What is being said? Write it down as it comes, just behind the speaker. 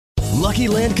Lucky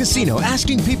Land Casino,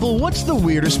 asking people, what's the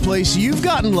weirdest place you've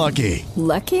gotten lucky?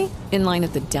 Lucky? In line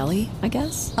at the deli, I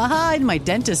guess? Aha, in my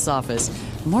dentist's office.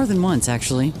 More than once,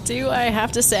 actually. Do I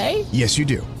have to say? Yes, you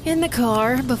do. In the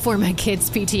car before my kids'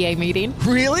 PTA meeting.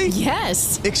 Really?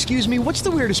 Yes. Excuse me, what's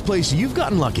the weirdest place you've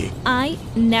gotten lucky? I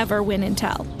never win and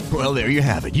tell. Well, there you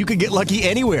have it. You can get lucky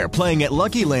anywhere, playing at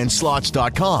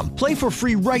LuckyLandSlots.com. Play for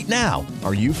free right now.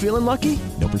 Are you feeling lucky?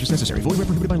 No purchase necessary. Void where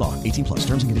prohibited by law. 18 plus.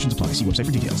 Terms and conditions apply. See website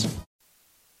for details.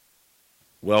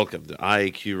 Welcome to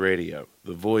IEQ Radio,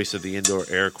 the voice of the indoor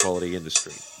air quality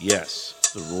industry. Yes,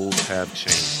 the rules have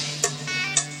changed.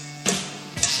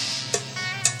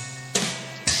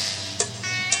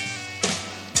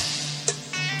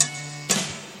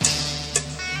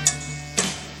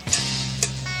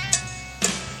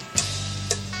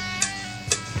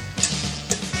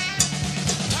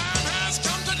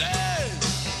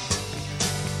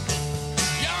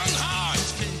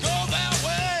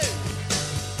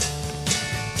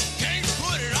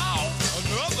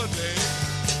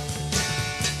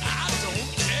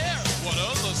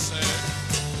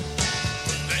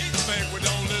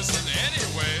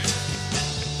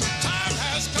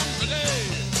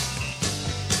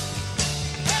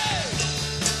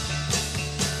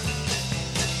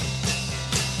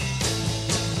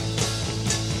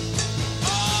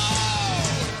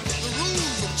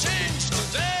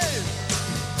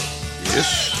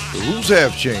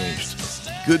 Have changed.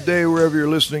 Good day wherever you're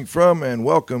listening from, and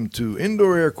welcome to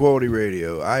Indoor Air Quality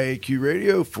Radio, IAQ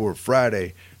Radio, for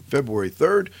Friday, February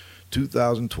 3rd,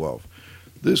 2012.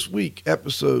 This week,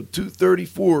 episode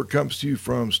 234 comes to you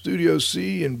from Studio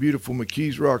C in beautiful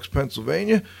McKees Rocks,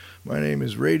 Pennsylvania. My name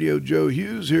is Radio Joe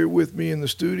Hughes. Here with me in the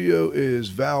studio is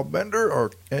Val Bender,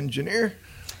 our engineer.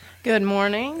 Good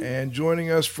morning. And joining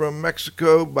us from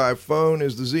Mexico by phone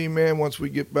is the Z-Man. Once we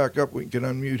get back up, we can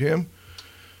unmute him.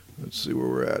 Let's see where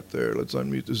we're at there. Let's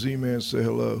unmute the Z-Man and say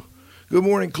hello. Good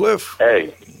morning, Cliff.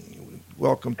 Hey.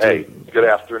 Welcome to... Hey, good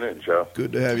afternoon, Joe.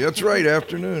 Good to have you. That's right,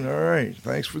 afternoon. All right.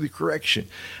 Thanks for the correction.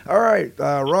 All right.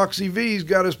 Roxy V's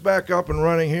got us back up and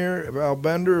running here. Val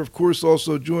Bender, of course,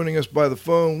 also joining us by the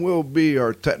phone will be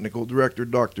our technical director,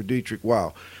 Dr. Dietrich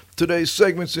Wow. Today's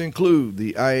segments include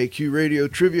the IAQ Radio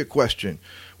Trivia Question.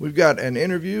 We've got an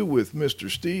interview with Mr.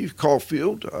 Steve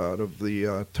Caulfield out of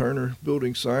the Turner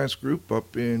Building Science Group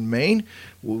up in Maine.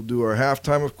 We'll do our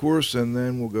halftime, of course, and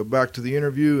then we'll go back to the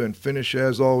interview and finish,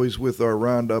 as always, with our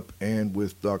roundup and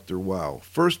with Dr. Wow.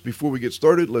 First, before we get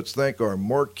started, let's thank our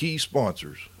marquee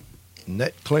sponsors.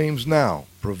 Net Claims Now,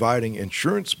 providing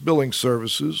insurance billing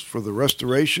services for the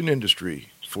restoration industry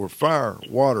for fire,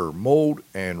 water, mold,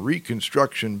 and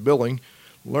reconstruction billing.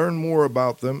 Learn more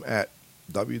about them at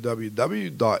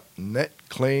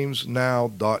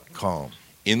www.netclaimsnow.com.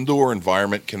 Indoor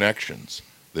Environment Connections,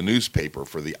 the newspaper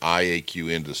for the IAQ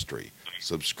industry.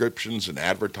 Subscriptions and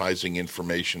advertising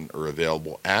information are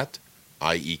available at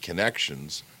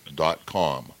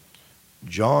ieconnections.com.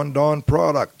 John Don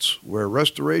Products, where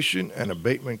restoration and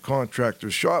abatement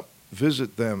contractors shop.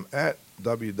 Visit them at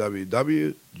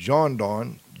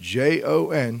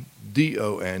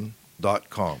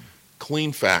www.jondon.com.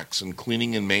 Clean Facts and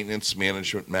Cleaning and Maintenance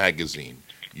Management Magazine,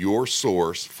 your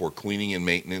source for cleaning and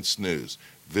maintenance news.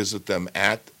 Visit them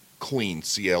at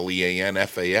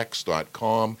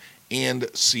cleanfax.com and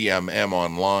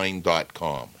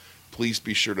cmmonline.com. Please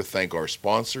be sure to thank our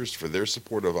sponsors for their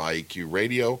support of IEQ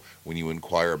Radio when you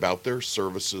inquire about their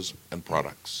services and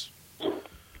products.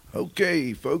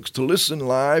 Okay, folks, to listen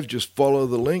live, just follow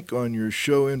the link on your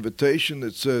show invitation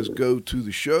that says go to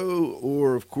the show,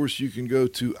 or, of course, you can go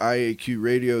to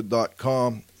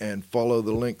iaqradio.com and follow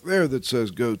the link there that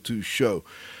says go to show.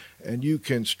 And you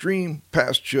can stream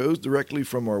past shows directly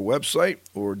from our website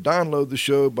or download the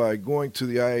show by going to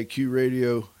the IAQ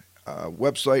Radio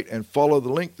website and follow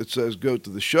the link that says go to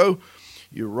the show.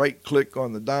 You right-click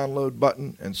on the download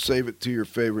button and save it to your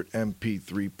favorite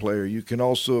MP3 player. You can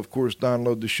also, of course,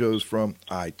 download the shows from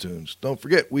iTunes. Don't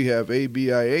forget, we have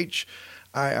ABIH,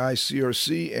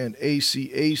 IICRC, and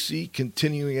ACAC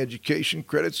continuing education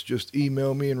credits. Just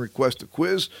email me and request a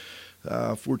quiz.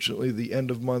 Fortunately, the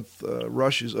end-of-month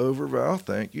rush is over, Val.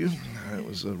 Thank you. It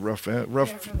was a rough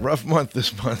month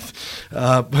this month.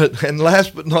 And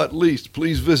last but not least,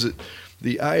 please visit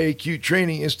the IAQ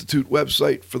Training Institute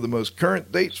website for the most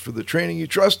current dates for the training you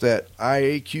trust at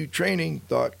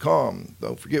iaqtraining.com.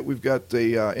 Don't forget, we've got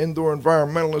the indoor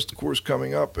environmentalist course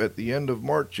coming up at the end of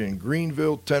March in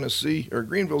Greenville,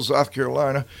 South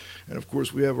Carolina. And, of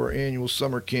course, we have our annual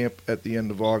summer camp at the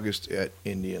end of August at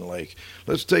Indian Lake.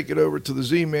 Let's take it over to the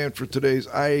Z-Man for today's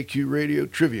IAQ Radio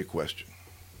Trivia Question.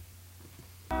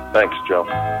 Thanks, Joe.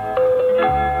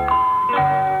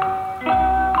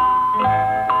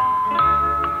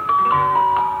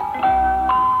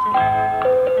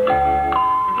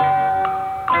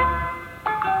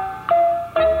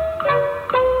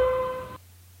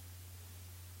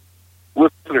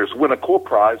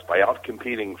 characterized by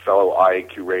outcompeting fellow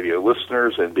IAQ radio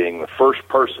listeners and being the first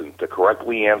person to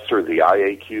correctly answer the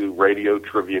IAQ radio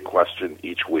trivia question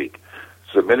each week.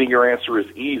 Submitting your answer is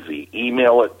easy.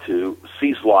 Email it to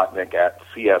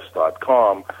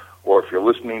cslotnick@cs.com, or if you're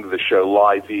listening to the show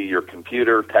live via your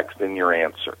computer, text in your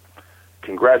answer.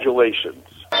 Congratulations.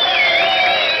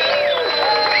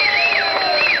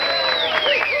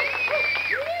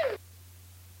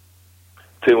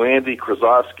 To Andy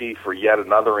Krasowski for yet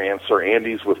another answer.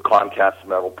 Andy's with Comcast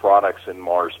Metal Products in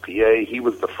Mars, PA. He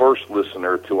was the first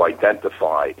listener to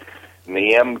identify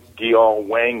Niam Gyal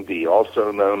Wangdi,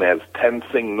 also known as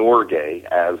Tenzing Norgay,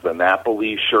 as the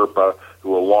Nepalese Sherpa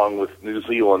who, along with New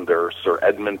Zealander Sir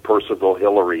Edmund Percival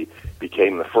Hillary,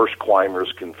 became the first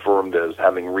climbers confirmed as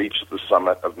having reached the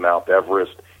summit of Mount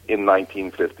Everest in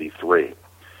 1953.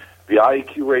 The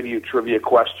IEQ Radio Trivia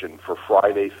question for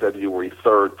Friday, February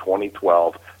 3rd,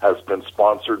 2012, has been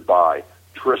sponsored by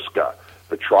Triska,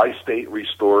 the Tri-State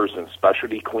Restorers and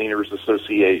Specialty Cleaners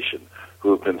Association,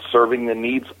 who have been serving the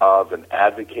needs of and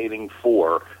advocating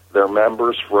for their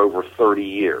members for over 30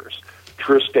 years.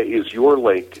 Triska is your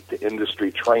link to industry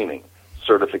training,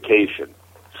 certification,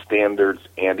 standards,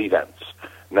 and events.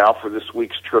 Now for this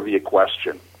week's trivia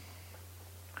question.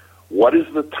 What is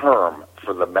the term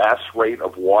for the mass rate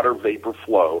of water vapor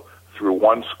flow through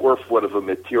 1 square foot of a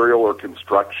material or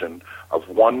construction of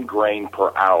 1 grain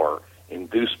per hour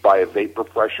induced by a vapor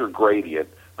pressure gradient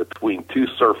between two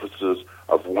surfaces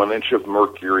of 1 inch of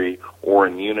mercury, or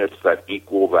in units that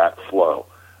equal that flow?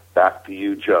 Back to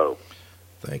you, Joe.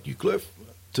 Thank you, Cliff.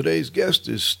 Today's guest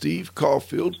is Steve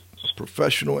Caulfield, a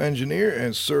professional engineer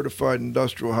and certified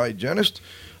industrial hygienist,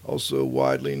 also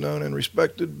widely known and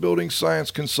respected building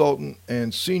science consultant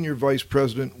and senior vice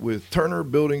president with Turner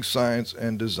Building Science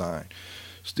and Design.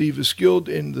 Steve is skilled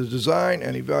in the design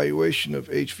and evaluation of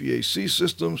HVAC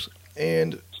systems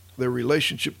and their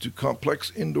relationship to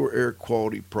complex indoor air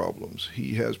quality problems.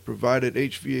 He has provided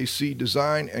HVAC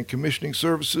design and commissioning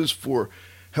services for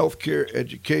healthcare,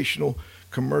 educational,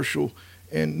 commercial,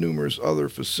 and numerous other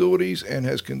facilities, and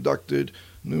has conducted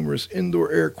numerous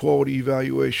indoor air quality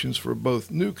evaluations for both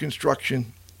new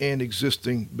construction and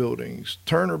existing buildings.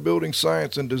 Turner Building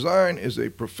Science and Design is a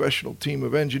professional team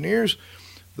of engineers.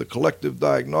 The collective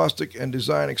diagnostic and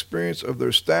design experience of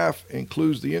their staff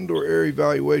includes the indoor air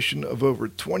evaluation of over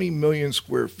 20 million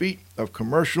square feet of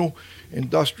commercial,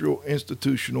 industrial,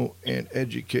 institutional, and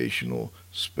educational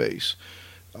space.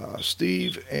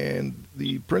 Steve and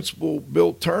the principal,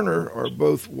 Bill Turner, are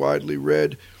both widely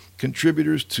read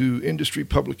contributors to industry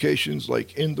publications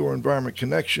like Indoor Environment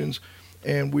Connections,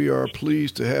 and we are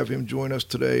pleased to have him join us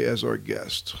today as our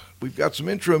guest. We've got some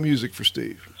intro music for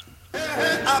Steve.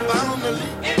 I found the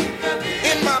leak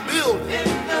in my building,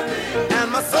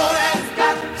 and my soul has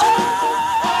got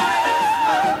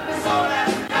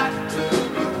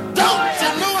don't you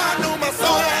know I know my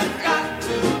soul has got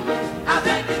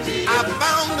I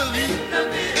found the leak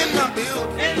in my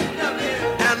building,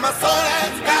 and my soul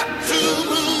has got to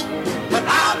move, but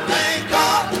I thank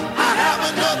God I have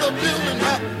another building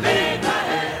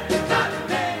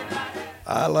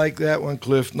I like that one,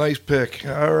 Cliff. Nice pick.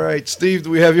 All right, Steve, do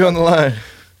we have you on the line?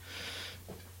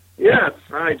 Yes.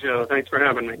 Hi, Joe. Thanks for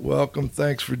having me. Welcome.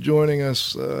 Thanks for joining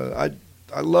us. I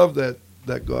love that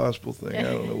gospel thing.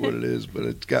 I don't know what it is, but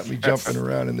it's got me jumping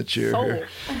around in the chair here.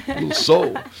 A little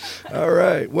soul. All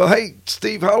right. Well, hey,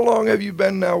 Steve, how long have you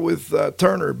been now with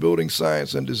Turner Building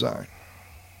Science and Design?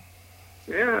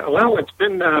 Yeah, well, it's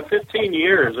been 15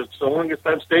 years. It's the longest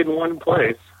I've stayed in one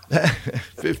place.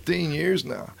 15 years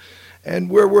now.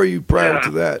 And where were you prior to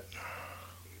that?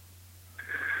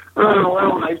 Well,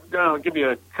 I'll give you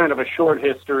a kind of a short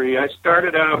history. I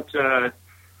started out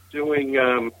doing,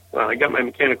 I got my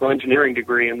mechanical engineering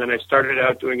degree, and then I started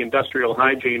out doing industrial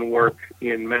hygiene work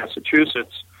in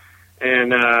Massachusetts,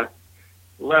 and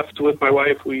left with my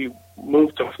wife. We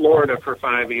moved to Florida for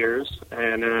 5 years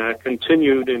and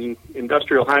continued in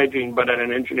industrial hygiene, but at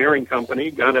an engineering company,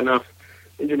 got enough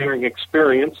engineering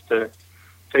experience to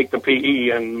take the PE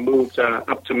and moved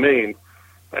up to Maine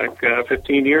back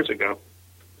 15 years ago.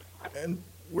 And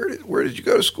where did you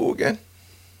go to school again?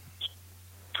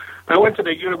 I went to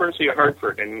the University of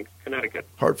Hartford in Connecticut.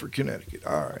 Hartford, Connecticut.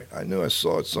 All right. I knew I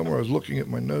saw it somewhere. I was looking at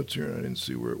my notes here, and I didn't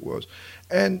see where it was.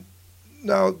 And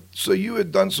now, so you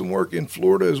had done some work in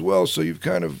Florida as well, so you've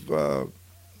kind of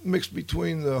mixed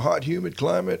between the hot, humid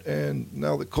climate and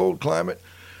now the cold climate.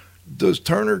 Does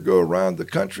Turner go around the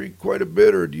country quite a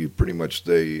bit, or do you pretty much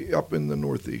stay up in the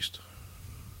Northeast?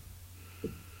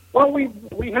 Well,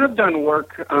 we have done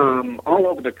work all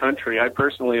over the country. I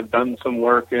personally have done some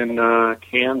work in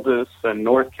Kansas and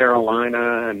North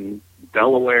Carolina and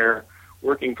Delaware.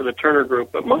 working for the Turner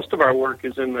Group, but most of our work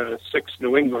is in the 6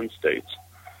 New England states.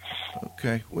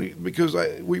 Okay, because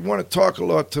we want to talk a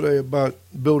lot today about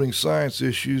building science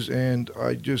issues, and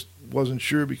I just wasn't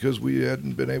sure because we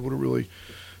hadn't been able to really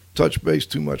touch base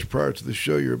too much prior to the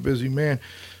show. You're a busy man.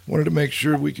 Wanted to make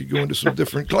sure we could go into some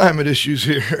different climate issues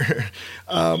here.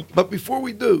 But before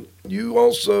we do, you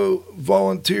also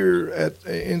volunteer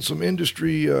in some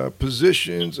industry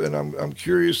positions, and I'm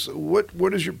curious,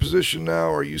 what is your position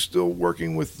now? Are you still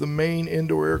working with the Maine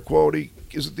Indoor Air Quality?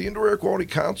 Is it the Indoor Air Quality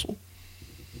Council?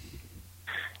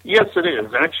 Yes, it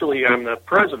is. Actually, I'm the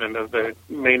president of the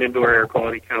Maine Indoor Air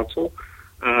Quality Council,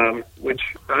 which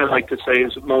I like to say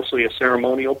is mostly a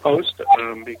ceremonial post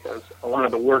because a lot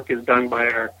of the work is done by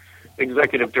our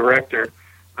executive director.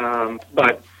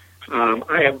 But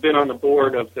I have been on the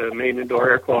board of the Maine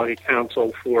Indoor Air Quality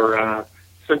Council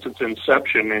since its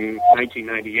inception in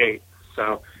 1998.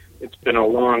 So it's been a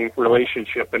long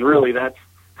relationship, and really that's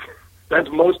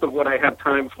most of what I have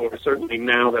time for, certainly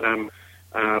now that I'm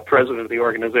president of the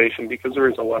organization, because there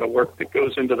is a lot of work that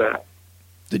goes into that.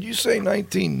 Did you say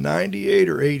 1998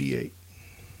 or 88?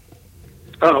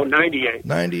 Oh, 98.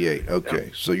 98, okay.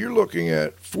 Yeah. So you're looking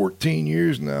at 14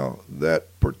 years now.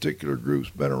 That particular group's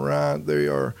been around. They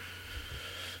are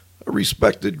a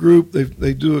respected group.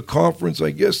 They do a conference, I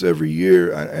guess, every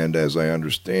year, and as I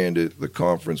understand it, the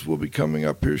conference will be coming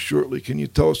up here shortly. Can you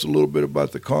tell us a little bit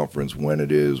about the conference, when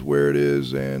it is, where it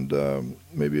is, and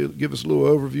maybe give us a little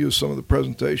overview of some of the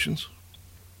presentations?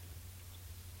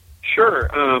 Sure.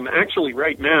 Actually,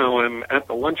 right now I'm at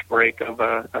the lunch break of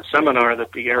a seminar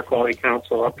that the Air Quality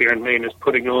Council up here in Maine is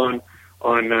putting on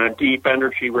deep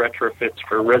energy retrofits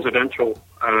for residential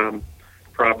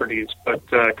properties. But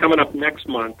coming up next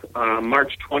month,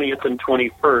 March 20th and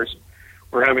 21st,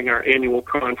 we're having our annual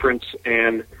conference,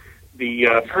 and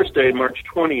the first day, March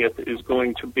 20th, is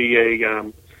going to be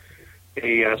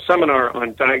a seminar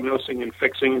on diagnosing and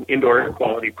fixing indoor air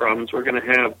quality problems. We're going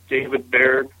to have David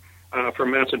Baird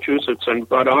from Massachusetts and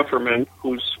Bud Offerman,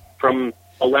 who's from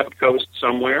the left coast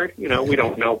somewhere. You know, we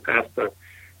don't know past the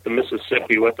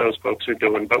Mississippi what those folks are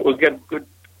doing, but we'll get good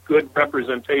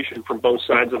representation from both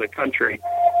sides of the country,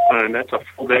 and that's a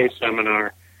full-day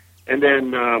seminar. And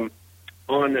then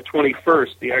on the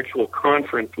 21st, the actual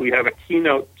conference, we have a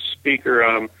keynote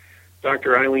speaker,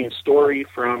 Dr. Eileen Story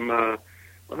from,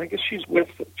 I guess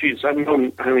I've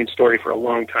known Eileen Story for a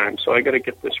long time, so I got to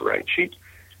get this right.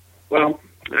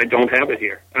 I don't have it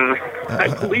here. I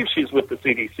believe she's with the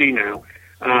CDC now.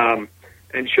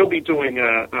 And she'll be doing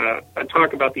a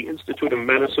talk about the Institute of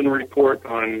Medicine report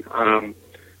on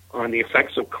the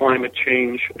effects of climate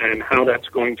change and how that's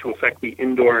going to affect the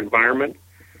indoor environment.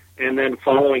 And then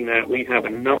following that, we have a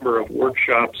number of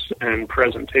workshops and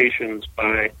presentations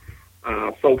by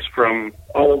folks from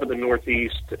all over the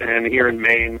Northeast and here in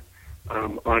Maine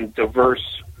on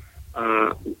diverse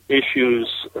issues,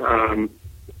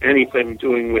 anything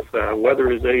doing with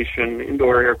weatherization,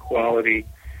 indoor air quality,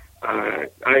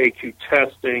 IEQ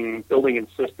testing, building and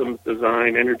systems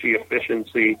design, energy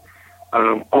efficiency,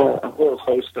 a whole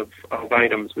host of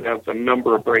items. We have a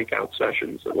number of breakout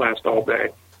sessions that last all day.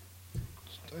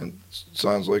 And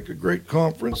sounds like a great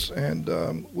conference, and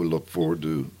we look forward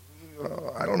to,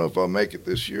 I don't know if I'll make it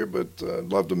this year, but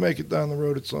I'd love to make it down the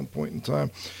road at some point in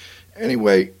time.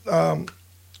 Anyway,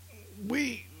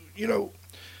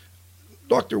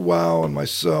 Dr. Wow and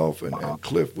myself and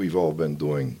Cliff, we've all been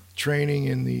doing training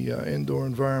in the indoor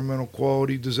environmental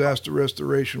quality, disaster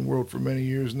restoration world for many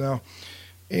years now.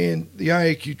 And the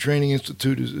IAQ Training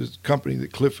Institute is a company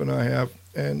that Cliff and I have,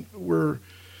 and we're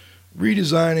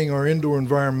redesigning our indoor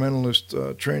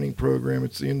environmentalist training program.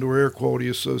 It's the Indoor Air Quality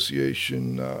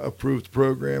Association approved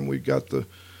program. We've got the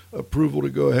approval to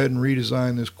go ahead and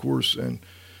redesign this course and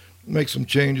make some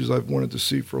changes I've wanted to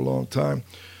see for a long time.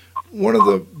 One of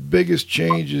the biggest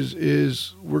changes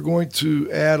is we're going to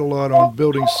add a lot on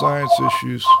building science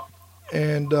issues,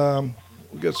 and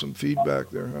we got some feedback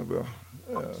there. How about,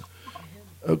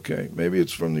 okay, maybe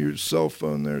it's from your cell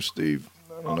phone there, Steve.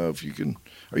 I don't know if you can.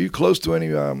 Are you close to any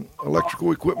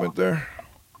electrical equipment there?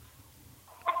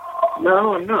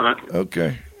 No, I'm not.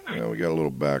 Okay. We got a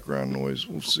little background noise.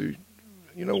 We'll see.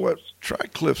 You know what?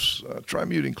 Try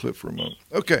muting Cliff for a moment.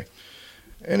 Okay.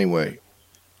 Anyway.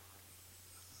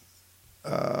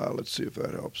 Let's see if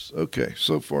that helps. Okay,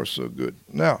 so far so good.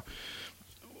 Now,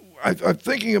 I'm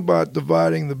thinking about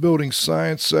dividing the building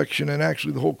science section and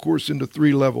actually the whole course into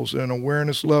 3 levels: an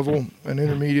awareness level, an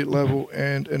intermediate level,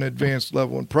 and an advanced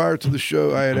level. And prior to the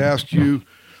show, I had asked you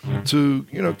to,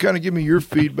 kind of give me your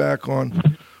feedback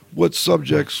on what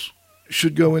subjects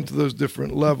should go into those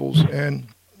different levels. And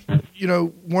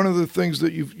one of the things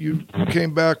that you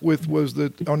came back with was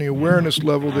that on the awareness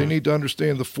level, they need to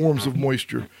understand the forms of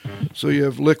moisture. So you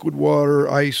have liquid water,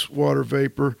 ice, water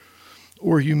vapor,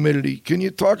 or humidity. Can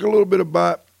you talk a little bit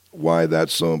about why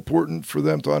that's so important for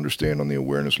them to understand on the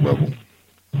awareness level?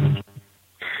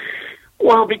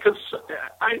 Well, because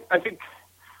I think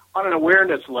on an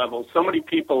awareness level, so many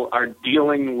people are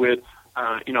dealing with,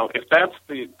 if that's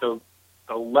the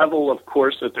level of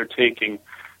course that they're taking,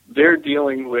 they're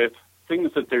dealing with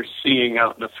things that they're seeing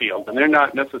out in the field. And they're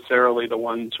not necessarily the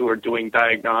ones who are doing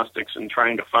diagnostics and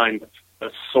trying to find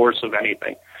the source of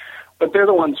anything. But they're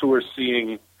the ones who are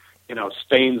seeing,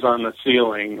 stains on the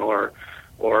ceiling or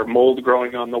mold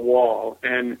growing on the wall.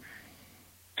 And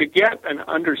to get an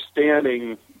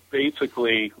understanding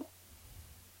basically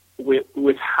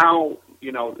with how,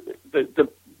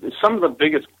 some of the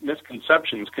biggest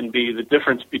misconceptions can be the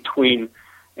difference between,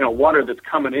 water that's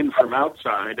coming in from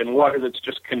outside and water that's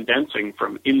just condensing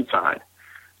from inside.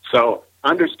 So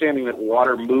understanding that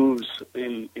water moves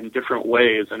in different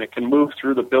ways, and it can move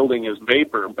through the building as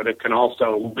vapor, but it can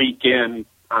also leak in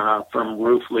from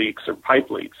roof leaks or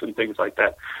pipe leaks and things like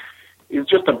that, is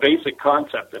just a basic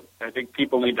concept that I think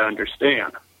people need to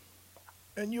understand.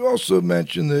 And you also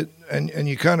mentioned that, and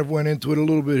you kind of went into it a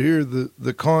little bit here,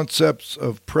 the concepts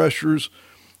of pressures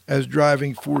as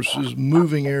driving forces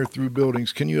moving air through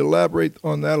buildings. Can you elaborate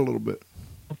on that a little bit?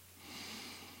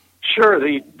 Sure.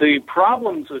 The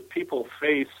problems that people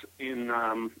face in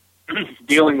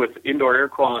dealing with indoor air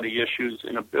quality issues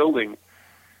in a building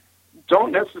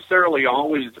don't necessarily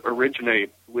always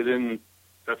originate within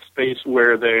the space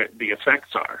where the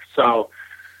effects are. So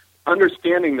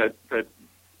understanding that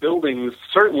buildings,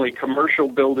 certainly commercial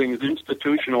buildings,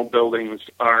 institutional buildings,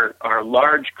 are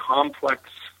large, complex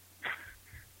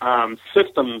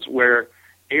systems where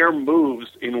air moves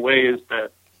in ways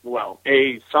that,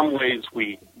 some ways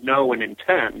we know and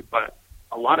intend, but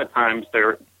a lot of times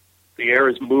the air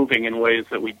is moving in ways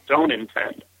that we don't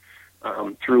intend,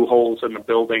 through holes in the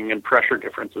building and pressure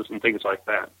differences and things like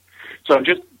that. So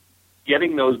just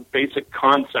getting those basic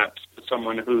concepts to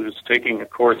someone who's taking a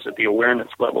course at the awareness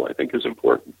level, I think, is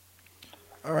important.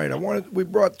 All right, we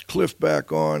brought Cliff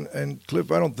back on, and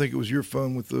Cliff, I don't think it was your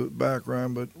phone with the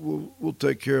background, but we'll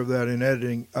take care of that in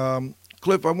editing.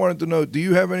 Cliff, I wanted to know, do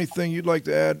you have anything you'd like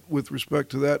to add with respect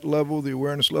to that level, the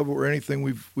awareness level, or anything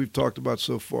we've talked about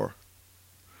so far?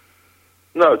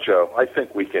 No, Joe. I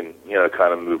think we can,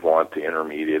 kind of move on to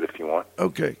intermediate if you want.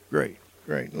 Okay, great.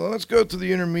 Well, let's go to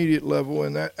the intermediate level,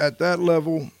 and at that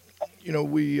level,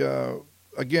 we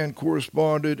again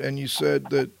corresponded, and you said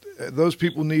that those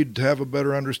people need to have a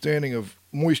better understanding of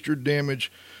moisture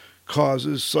damage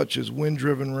causes such as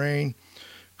wind-driven rain,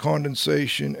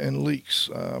 condensation, and leaks,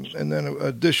 and then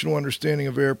additional understanding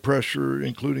of air pressure,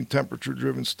 including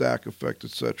temperature-driven stack effect,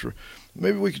 etc.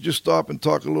 Maybe we could just stop and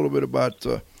talk a little bit about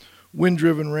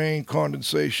wind-driven rain,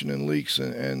 condensation, and leaks,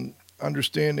 and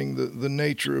understanding the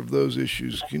nature of those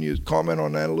issues. Can you comment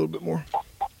on that a little bit more?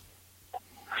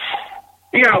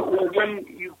 Yeah, well, when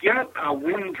you get a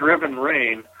wind-driven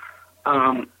rain,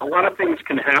 a lot of things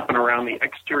can happen around the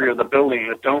exterior of the building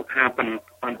that don't happen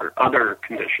under other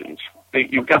conditions.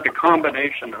 You've got the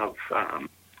combination of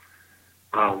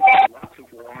lots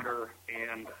of water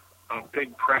and a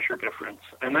big pressure difference,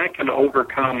 and that can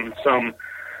overcome some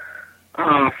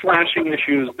flashing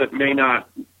issues that you may not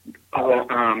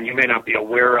be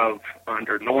aware of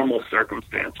under normal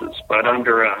circumstances. But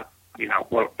under up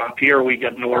here we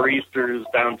get nor'easters,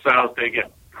 down south they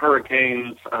get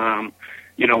hurricanes.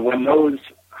 When those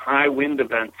high wind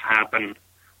events happen,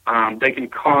 they can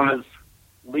cause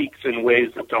leaks in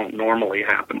ways that don't normally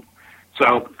happen.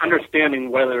 So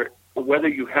understanding whether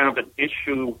you have an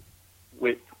issue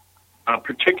with a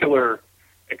particular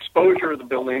exposure of the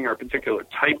building or a particular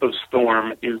type of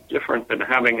storm is different than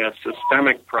having a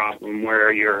systemic problem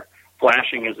where your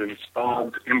flashing is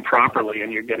installed improperly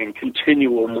and you're getting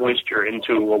continual moisture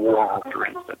into a wall, for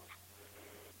instance.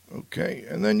 Okay,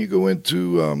 and then you go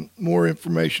into more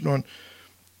information on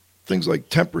things like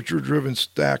temperature-driven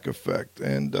stack effect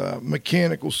and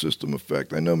mechanical system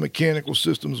effect. I know mechanical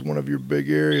system is one of your big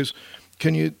areas.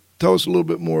 Can you tell us a little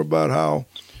bit more about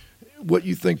what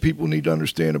you think people need to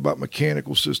understand about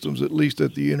mechanical systems, at least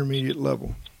at the intermediate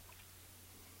level?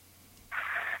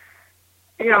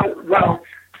 Yeah, well,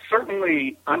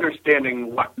 certainly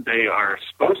understanding what they are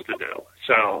supposed to do.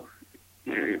 So,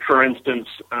 for instance,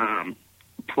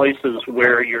 places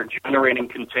where you're generating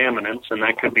contaminants, and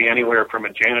that could be anywhere from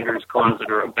a janitor's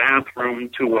closet or a bathroom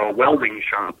to a welding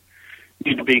shop,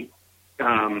 need to be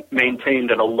maintained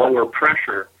at a lower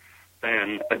pressure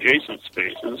than adjacent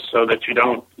spaces so that you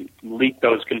don't leak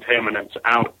those contaminants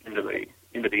out into the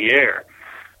into the air.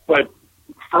 But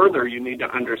further, you need to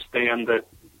understand that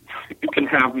you can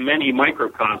have many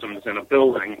microcosms in a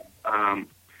building.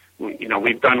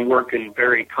 We've done work in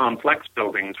very complex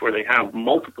buildings where they have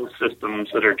multiple systems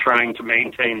that are trying to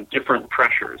maintain different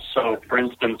pressures. So, for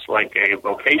instance, like a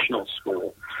vocational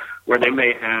school, where they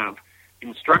may have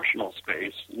instructional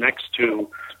space next to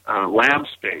lab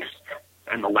space,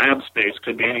 and the lab space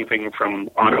could be anything from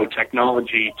auto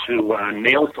technology to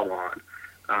nail salon.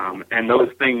 And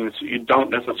those things, you don't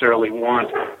necessarily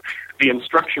want the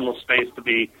instructional space to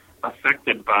be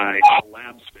affected by the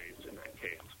lab space in that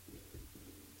case.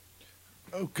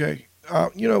 Okay.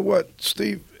 You know what,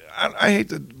 Steve? I hate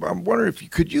to. I'm wondering if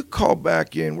could you call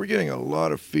back in? We're getting a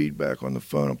lot of feedback on the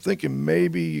phone. I'm thinking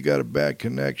maybe you got a bad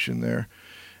connection there,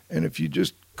 and if you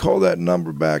just call that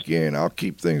number back in, I'll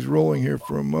keep things rolling here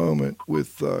for a moment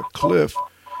with Cliff,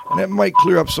 and that might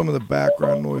clear up some of the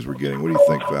background noise we're getting. What do you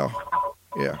think, Val?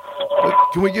 Yeah.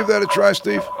 Can we give that a try,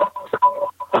 Steve?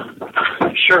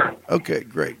 Sure. Okay,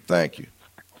 great. Thank you.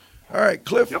 All right,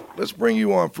 Cliff, let's bring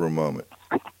you on for a moment.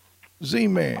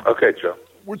 Z-Man. Okay, Joe.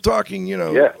 We're talking,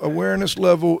 awareness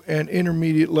level and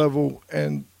intermediate level.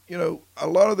 And, a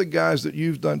lot of the guys that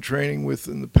you've done training with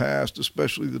in the past,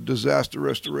 especially the disaster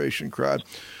restoration crowd,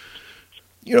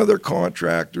 they're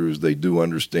contractors. They do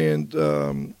understand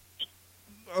a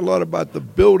lot about the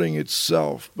building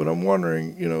itself. But I'm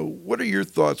wondering, what are your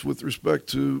thoughts with respect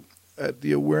to, at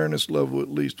the awareness level at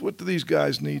least, what do these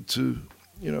guys need to,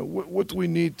 what do we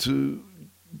need to,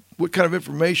 what kind of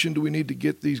information do we need to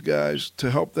get these guys to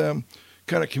help them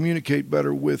kind of communicate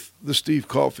better with the Steve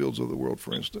Caulfields of the world,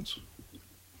 for instance?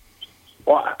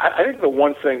 Well, I think the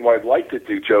one thing what I'd like to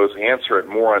do, Joe, is answer it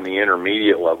more on the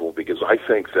intermediate level, because I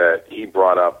think that he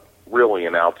brought up really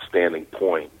an outstanding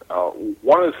point.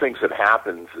 One of the things that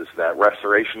happens is that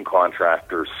restoration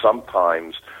contractors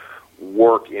sometimes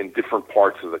work in different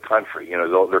parts of the country.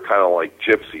 They're kind of like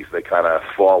gypsies. They kind of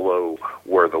follow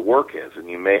where the work is. And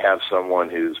you may have someone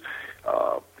who's,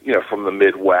 from the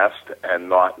Midwest and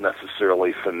not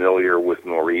necessarily familiar with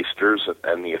nor'easters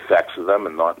and the effects of them,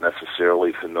 and not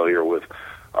necessarily familiar with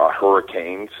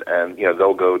hurricanes. And,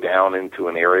 they'll go down into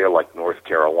an area like North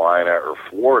Carolina or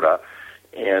Florida,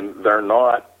 and they're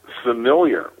not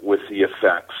familiar with the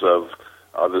effects of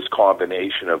this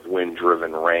combination of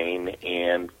wind-driven rain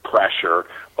and pressure,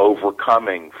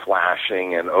 overcoming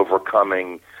flashing and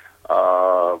overcoming,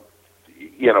 other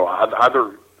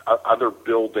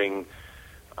building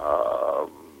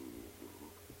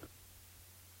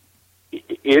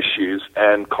issues,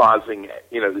 and causing,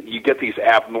 you get these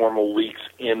abnormal leaks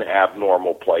in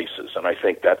abnormal places. And I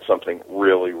think that's something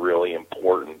really, really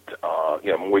important.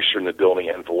 Moisture in the building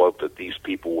envelope that these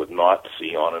people would not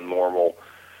see on a normal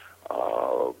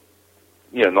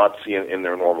not see in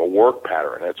their normal work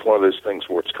pattern. It's one of those things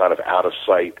where it's kind of out of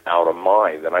sight, out of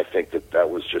mind, and I think that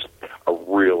was just a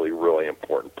really, really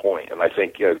important point. And I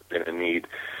think you're going to need,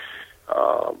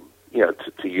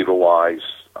 to utilize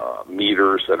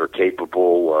meters that are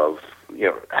capable of,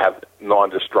 have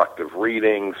non-destructive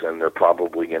readings, and they're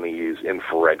probably going to use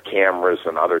infrared cameras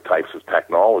and other types of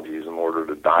technologies in order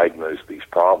to diagnose these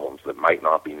problems that might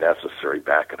not be necessary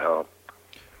back at home.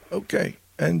 Okay.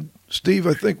 And Steve,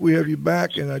 I think we have you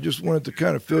back, and I just wanted to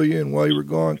kind of fill you in while you were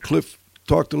gone. Cliff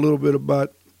talked a little bit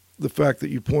about the fact that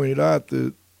you pointed out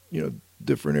that,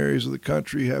 different areas of the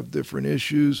country have different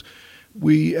issues.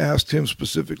 We asked him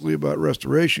specifically about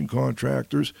restoration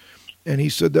contractors, and he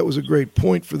said that was a great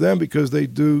point for them because they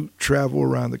do travel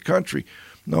around the country.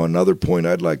 Now, another point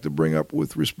I'd like to bring up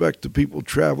with respect to people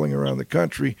traveling around the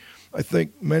country, I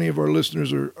think many of our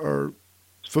listeners are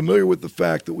familiar with the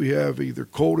fact that we have either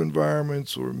cold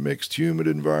environments or mixed humid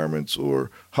environments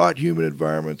or hot humid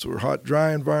environments or hot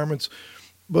dry environments.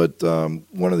 But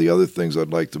one of the other things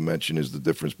I'd like to mention is the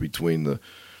difference between the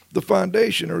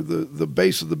foundation or the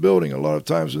base of the building. A lot of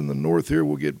times in the north here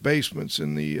we'll get basements.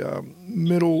 In the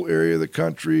middle area of the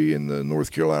country, in the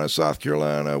North Carolina, South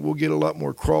Carolina, we'll get a lot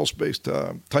more crawl space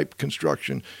type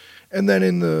construction. And then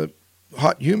in the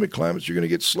hot humid climates, you're going to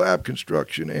get slab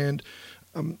construction, and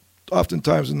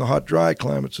oftentimes in the hot, dry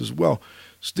climates as well.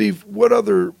 Steve, what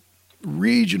other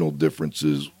regional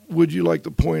differences would you like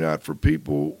to point out for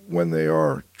people when they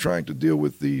are trying to deal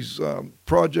with these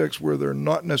projects where they're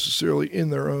not necessarily in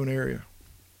their own area?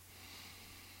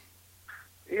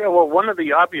 Yeah, well, one of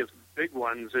the obvious big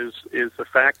ones is the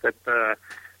fact that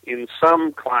in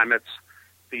some climates,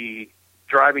 the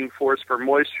driving force for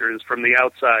moisture is from the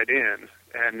outside in,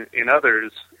 and in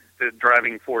others, the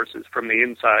driving force is from the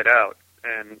inside out,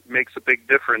 and makes a big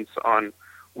difference on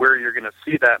where you're going to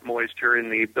see that moisture in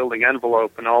the building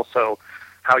envelope, and also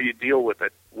how you deal with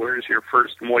it. Where's your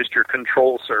first moisture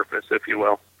control surface, if you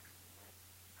will?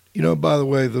 You know, by the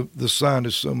way, the sound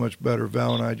is so much better.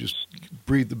 Val and I just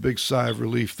breathed a big sigh of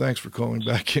relief. Thanks for calling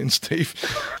back in, Steve.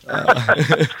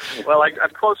 Well,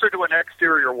 I'm closer to an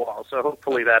exterior wall, so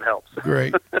hopefully that helps.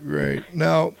 Great.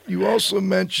 Now, you also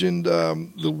mentioned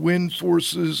the wind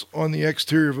forces on the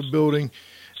exterior of a building,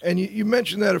 and you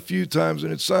mentioned that a few times,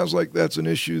 and it sounds like that's an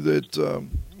issue that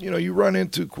you run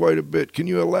into quite a bit. Can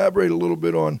you elaborate a little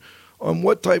bit on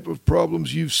what type of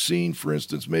problems you've seen, for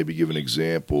instance, maybe give an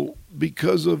example,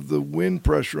 because of the wind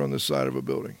pressure on the side of a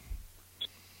building?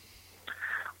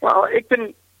 Well, it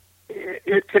can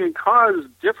cause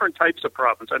different types of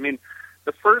problems. I mean,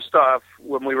 the first off,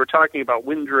 when we were talking about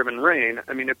wind-driven rain,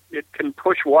 I mean, it can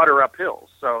push water up hills.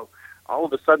 So all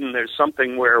of a sudden there's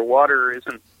something where water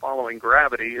isn't following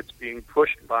gravity. It's being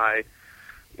pushed by,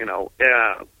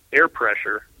 air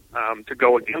pressure to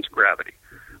go against gravity.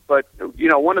 But,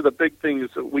 one of the big things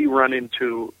that we run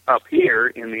into up here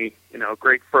in the,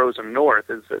 great frozen north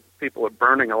is that people are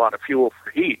burning a lot of fuel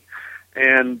for heat,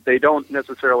 and they don't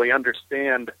necessarily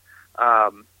understand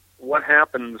what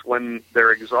happens when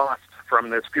their exhaust from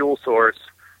this fuel source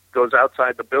goes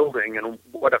outside the building and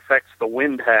what effects the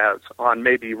wind has on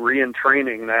maybe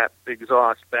re-entraining that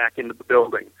exhaust back into the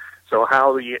building. So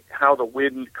how the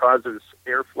wind causes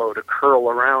airflow to curl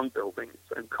around buildings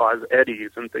and cause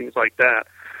eddies and things like that.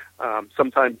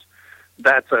 Sometimes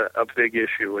that's a big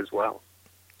issue as well.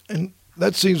 And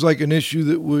that seems like an issue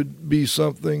that would be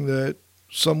something that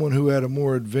someone who had a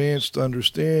more advanced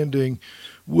understanding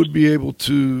would be able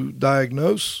to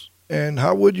diagnose. And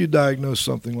how would you diagnose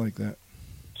something like that?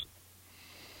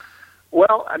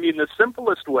 Well, I mean, the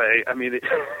simplest way,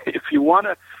 if you want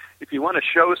to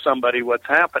show somebody what's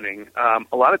happening,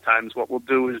 a lot of times what we'll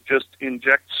do is just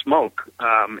inject smoke.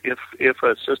 If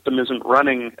a system isn't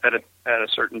running at a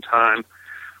certain time,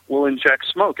 we'll inject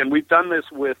smoke. And we've done this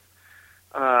with,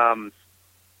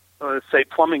 say,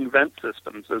 plumbing vent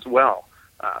systems as well.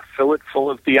 Fill it full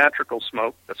of theatrical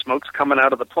smoke. The smoke's coming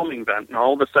out of the plumbing vent, and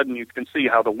all of a sudden you can see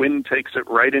how the wind takes it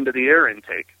right into the air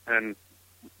intake. And,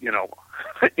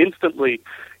 instantly,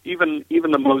 even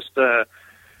the most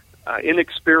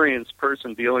inexperienced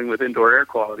person dealing with indoor air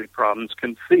quality problems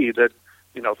can see that,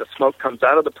 the smoke comes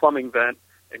out of the plumbing vent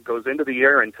and goes into the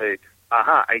air intake.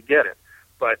 Aha, I get it.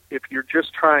 But if you're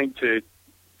just trying to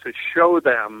show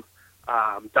them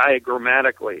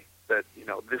diagrammatically that,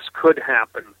 this could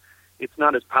happen, it's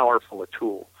not as powerful a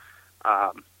tool.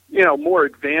 More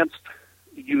advanced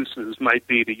uses might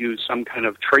be to use some kind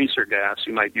of tracer gas.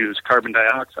 You might use carbon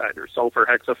dioxide or sulfur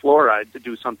hexafluoride to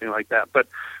do something like that. But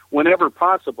whenever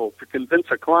possible, to convince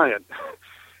a client,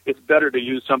 it's better to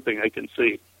use something they can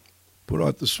see. Put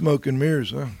out the smoke and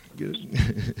mirrors, huh? Get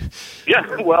it?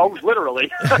 Yeah, well, literally.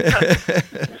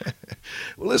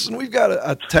 Well, listen, we've got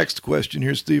a text question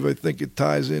here, Steve. I think it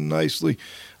ties in nicely.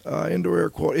 Indoor air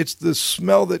quality. It's the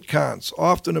smell that counts.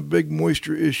 Often a big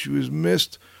moisture issue is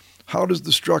missed. How does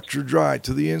the structure dry,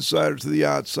 to the inside or to the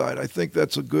outside? I think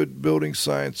that's a good building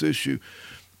science issue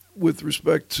with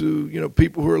respect to,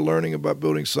 people who are learning about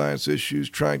building science issues,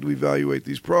 trying to evaluate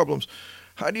these problems.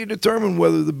 How do you determine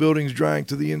whether the building's drying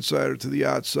to the inside or to the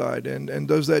outside? And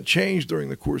does that change during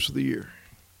the course of the year?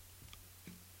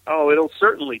 Oh, it'll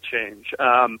certainly change.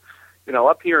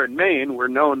 Up here in Maine, we're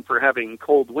known for having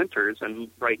cold winters, and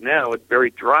right now it's very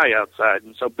dry outside,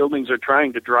 and so buildings are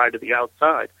trying to dry to the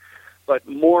outside. But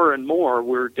more and more,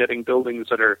 we're getting buildings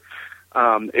that are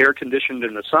air-conditioned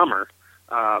in the summer,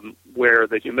 where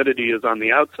the humidity is on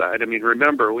the outside. I mean,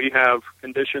 remember, we have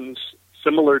conditions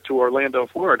similar to Orlando,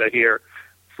 Florida here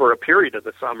for a period of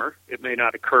the summer. It may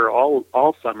not occur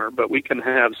all summer, but we can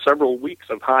have several weeks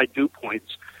of high dew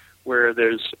points where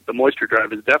the moisture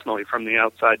drive is definitely from the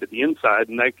outside to the inside,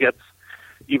 and that gets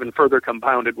even further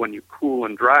compounded when you cool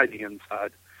and dry the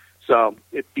inside. So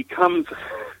it becomes,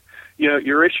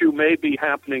 your issue may be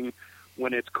happening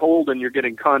when it's cold and you're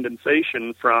getting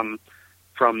condensation from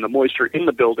the moisture in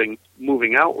the building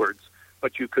moving outwards,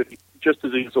 but you could just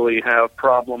as easily have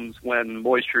problems when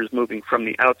moisture is moving from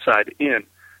the outside in.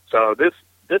 So this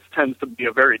tends to be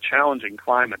a very challenging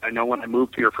climate. I know when I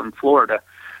moved here from Florida,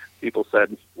 people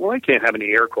said, well, I can't have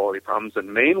any air quality problems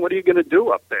in Maine. What are you going to do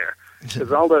up there?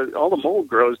 Because all the mold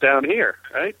grows down here,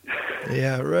 right?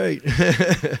 Yeah, right.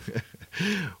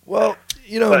 Well,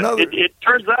 it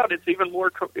turns out it's even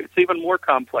more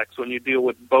complex when you deal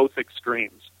with both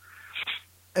extremes.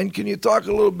 And can you talk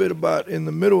a little bit about in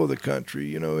the middle of the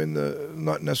country,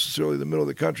 not necessarily the middle of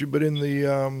the country, but in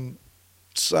the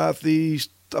southeast,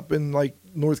 up in like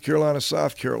North Carolina,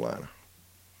 South Carolina?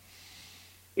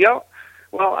 Yeah.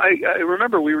 Well, I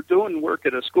remember we were doing work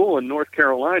at a school in North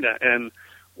Carolina, and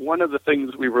one of the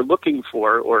things we were looking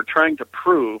for or trying to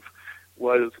prove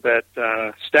was that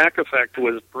stack effect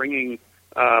was bringing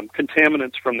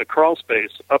contaminants from the crawl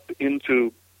space up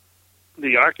into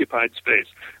the occupied space.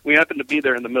 We happened to be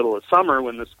there in the middle of summer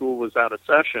when the school was out of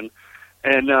session,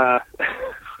 and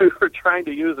we were trying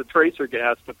to use a tracer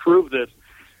gas to prove this,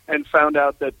 and found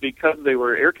out that because they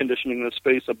were air conditioning the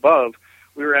space above,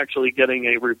 we were actually getting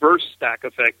a reverse stack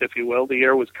effect, if you will. The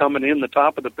air was coming in the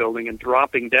top of the building and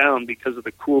dropping down because of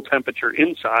the cool temperature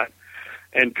inside,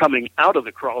 and coming out of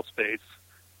the crawl space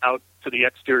out to the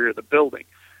exterior of the building.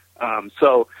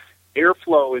 So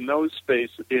airflow in those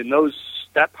spaces,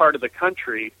 that part of the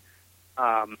country,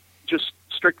 just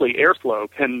strictly airflow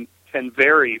can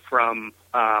vary from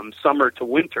summer to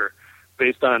winter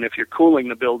based on if you're cooling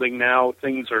the building. Now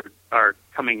things are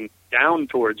coming down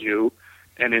towards you,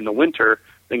 and in the winter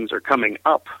things are coming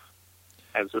up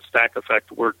as the stack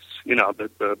effect works. You know,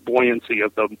 the buoyancy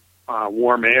of the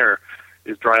warm air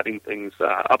is driving things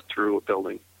up through a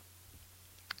building.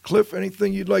 Cliff,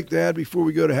 anything you'd like to add before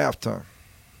we go to halftime?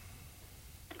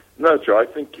 No, Joe, I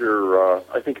think you're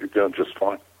doing just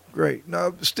fine. Great.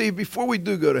 Now, Steve, before we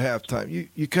do go to halftime,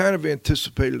 you kind of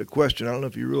anticipated a question. I don't know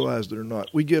if you realized it or not.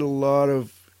 We get a lot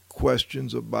of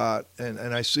questions about, and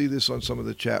I see this on some of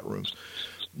the chat rooms,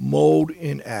 mold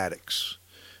in attics.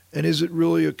 And is it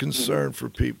really a concern for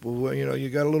people? Well, you know, you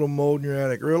got a little mold in your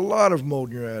attic, or a lot of mold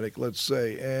in your attic, let's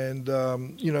say. And,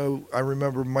 you know, I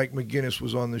remember Mike McGinnis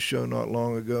was on the show not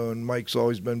long ago, and Mike's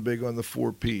always been big on the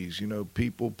 4 Ps, you know,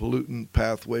 people, pollutant,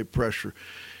 pathway, pressure.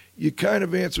 You kind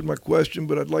of answered my question,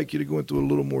 but I'd like you to go into a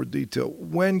little more detail.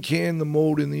 When can the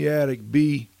mold in the attic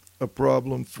be a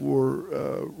problem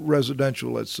for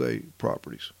residential, let's say,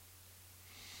 properties?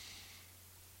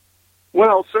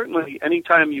 Well, certainly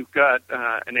anytime you've got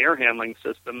an air handling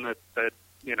system that,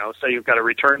 you know, say you've got a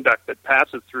return duct that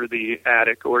passes through the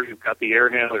attic, or you've got the air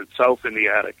handler itself in the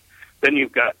attic, then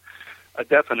you've got a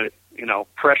definite, you know,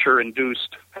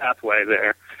 pressure-induced pathway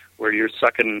there where you're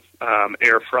sucking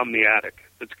air from the attic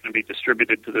that's going to be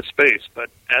distributed to the space. But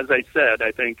as I said,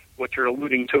 I think what you're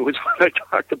alluding to is what I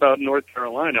talked about in North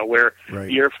Carolina, where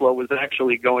the airflow was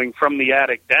actually going from the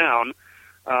attic down.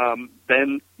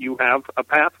 Then you have a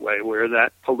pathway where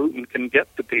that pollutant can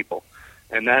get to people,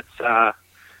 and that's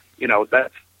you know,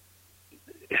 that's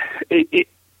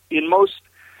in most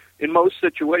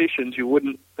situations you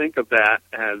wouldn't think of that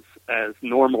as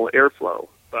normal airflow,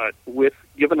 but with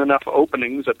given enough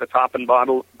openings at the top and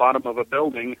bottom of a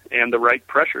building and the right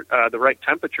pressure, the right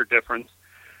temperature difference,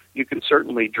 you can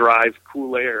certainly drive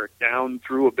cool air down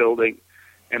through a building,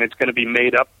 and it's going to be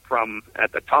made up from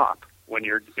at the top when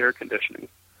you're air conditioning.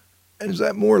 And is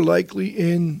that more likely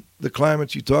in the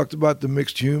climates you talked about, the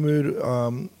mixed humid,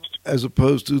 as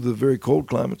opposed to the very cold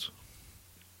climates?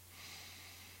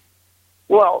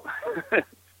 Well,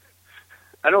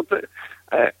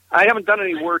 I haven't done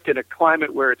any work in a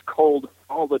climate where it's cold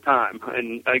all the time,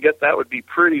 and I guess that would be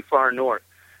pretty far north.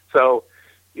 So,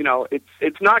 you know,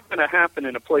 it's not going to happen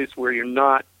in a place where you're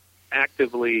not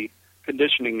actively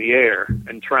conditioning the air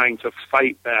and trying to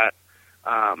fight that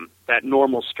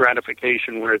normal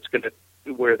stratification where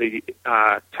the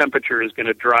temperature is going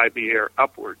to drive the air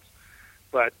upwards.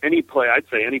 But I'd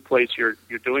say any place you're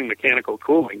doing mechanical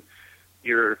cooling,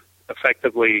 you're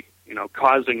effectively, you know,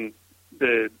 causing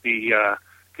the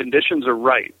conditions are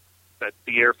right that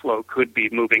the airflow could be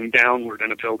moving downward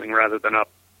in a building rather than up.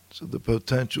 So the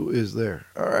potential is there.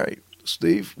 All right,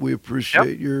 Steve, we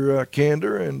appreciate your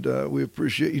candor, and we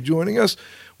appreciate you joining us.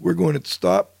 We're going to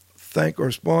stop, thank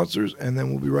our sponsors, and then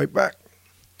we'll be right back.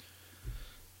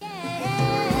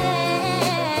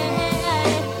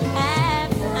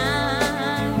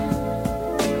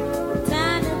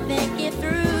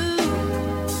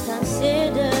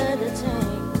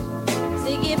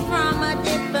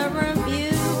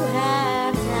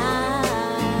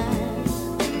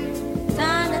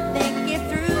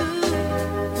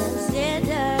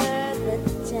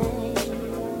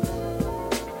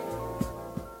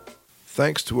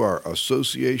 Thanks to our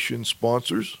association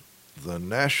sponsors, the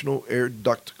National Air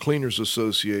Duct Cleaners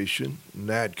Association,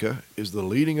 NADCA, is the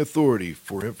leading authority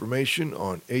for information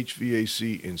on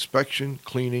HVAC inspection,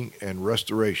 cleaning, and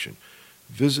restoration.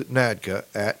 Visit NADCA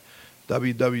at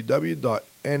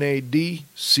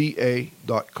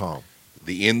www.nadca.com.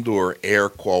 The Indoor Air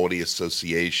Quality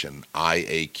Association,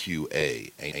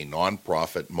 IAQA, a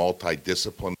nonprofit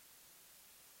multidisciplinary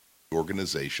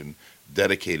organization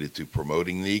dedicated to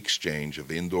promoting the exchange of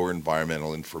indoor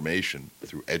environmental information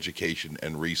through education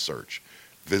and research.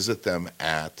 Visit them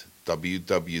at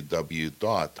www.iaqa.org.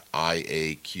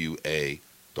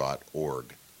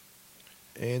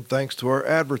 And thanks to our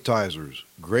advertisers,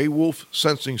 Gray Wolf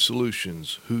Sensing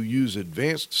Solutions, who use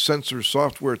advanced sensor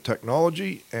software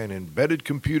technology and embedded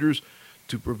computers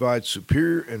to provide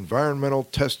superior environmental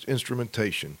test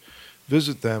instrumentation.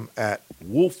 Visit them at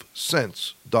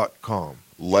wolfsense.com.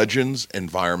 Legends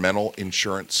Environmental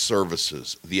Insurance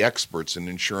Services, the experts in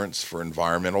insurance for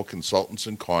environmental consultants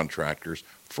and contractors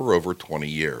for over 20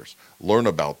 years. Learn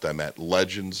about them at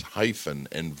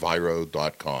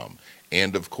legends-enviro.com.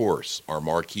 And, of course, our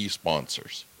marquee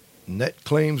sponsors. Net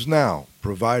Claims Now,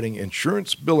 providing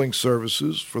insurance billing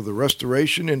services for the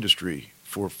restoration industry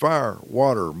for fire,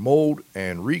 water, mold,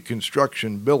 and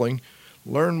reconstruction billing.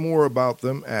 Learn more about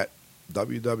them at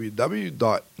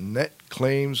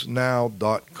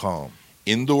www.netclaimsnow.com.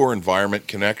 Indoor Environment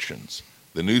Connections,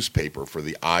 the newspaper for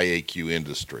the IAQ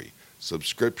industry.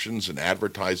 Subscriptions and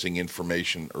advertising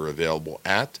information are available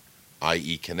at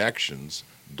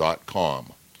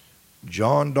ieconnections.com.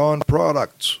 John Don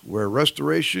Products, where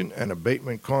restoration and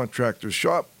abatement contractors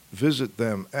shop. Visit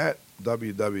them at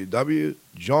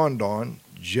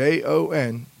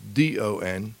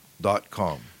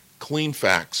www.jondon.com. Clean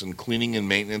Facts and Cleaning and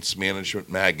Maintenance Management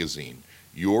Magazine,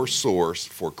 your source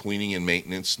for cleaning and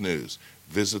maintenance news.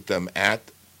 Visit them at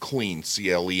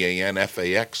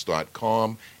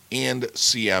cleanfax.com and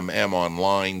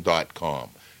cmmonline.com.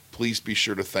 Please be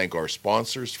sure to thank our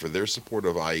sponsors for their support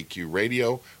of IEQ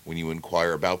Radio when you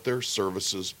inquire about their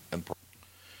services and products.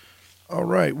 All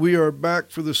right, we are back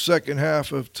for the second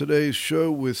half of today's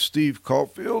show with Steve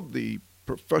Caulfield, the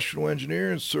professional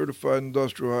engineer and certified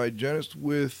industrial hygienist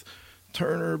with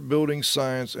Turner Building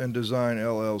Science and Design,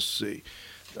 LLC.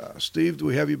 Steve, do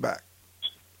we have you back?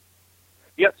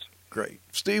 Yes. Great.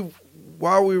 Steve,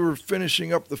 while we were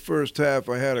finishing up the first half,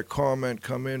 I had a comment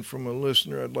come in from a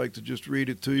listener. I'd like to just read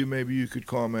it to you. Maybe you could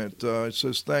comment. It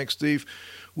says, "Thanks, Steve.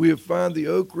 We have found the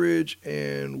Oak Ridge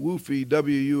and WUFI,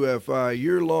 WUFI,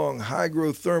 year-long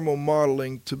hygrothermal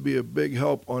modeling to be a big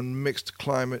help on mixed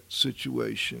climate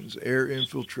situations. Air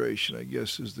infiltration, I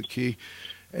guess, is the key."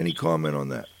 Any comment on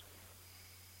that?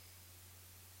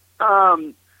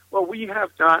 Well, we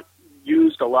have not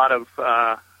used a lot of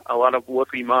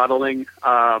WUFI modeling,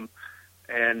 and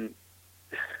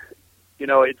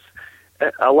it's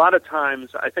a lot of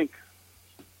times. I think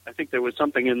there was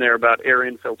something in there about air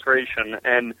infiltration,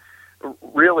 and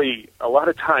really, a lot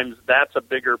of times that's a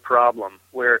bigger problem.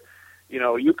 Where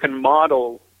you can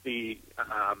model the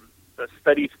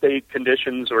steady state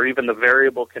conditions or even the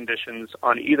variable conditions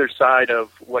on either side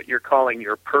of what you're calling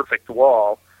your perfect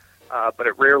wall, but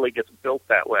it rarely gets built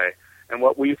that way. And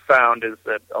what we've found is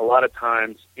that a lot of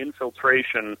times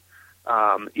infiltration,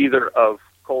 either of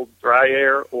cold, dry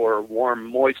air or warm,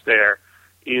 moist air,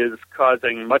 is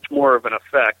causing much more of an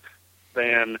effect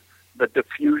than the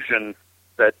diffusion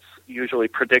that's usually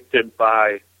predicted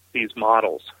by these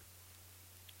models.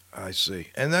 I see.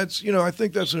 And that's, I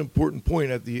think that's an important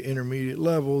point at the intermediate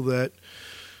level, that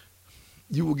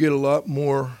you will get a lot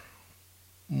more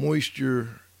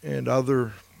moisture and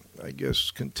other, I guess,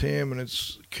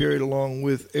 contaminants carried along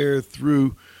with air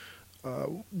through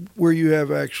where you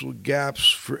have actual gaps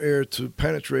for air to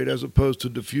penetrate as opposed to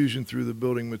diffusion through the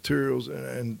building materials.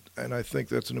 And I think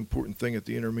that's an important thing at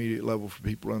the intermediate level for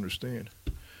people to understand.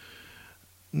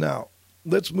 Now,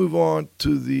 let's move on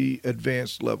to the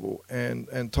advanced level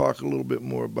and talk a little bit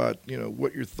more about,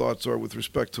 what your thoughts are with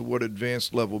respect to what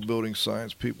advanced level building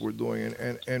science people are doing.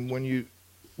 And when you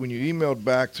emailed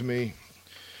back to me,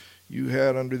 you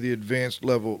had under the advanced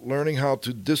level, learning how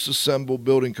to disassemble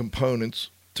building components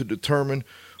to determine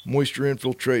moisture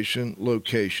infiltration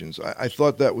locations. I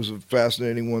thought that was a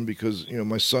fascinating one because,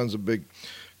 my son's a big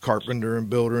carpenter and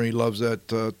builder, and he loves that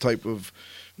type of,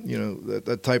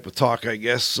 that type of talk, I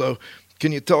guess. So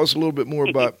can you tell us a little bit more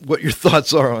about what your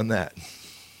thoughts are on that?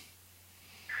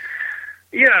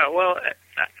 Yeah, well,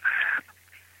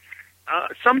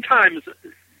 sometimes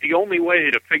the only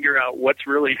way to figure out what's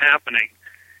really happening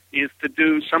is to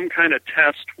do some kind of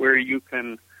test where you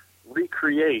can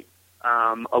recreate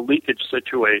a leakage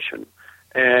situation.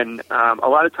 And a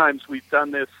lot of times we've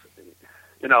done this,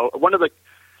 one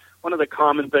of the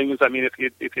common things,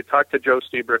 if you talk to Joe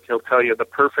Stebrick, he'll tell you the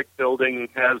perfect building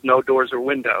has no doors or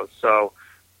windows. So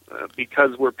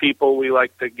because we're people, we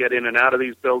like to get in and out of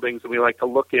these buildings, and we like to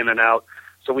look in and out.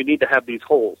 So we need to have these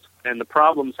holes. And the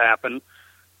problems happen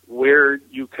where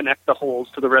you connect the holes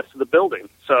to the rest of the building.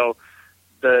 So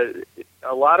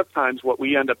a lot of times what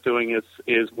we end up doing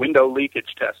is window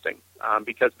leakage testing,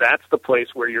 because that's the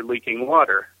place where you're leaking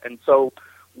water. And so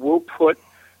we'll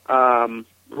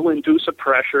induce a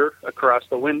pressure across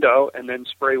the window and then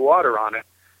spray water on it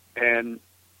and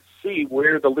see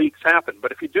where the leaks happen.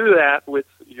 But if you do that with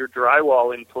your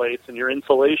drywall in place and your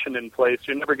insulation in place,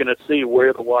 you're never going to see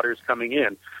where the water's coming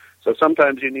in. So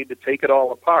sometimes you need to take it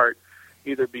all apart,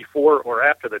 either before or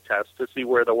after the test, to see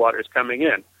where the water's coming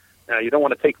in. Now, you don't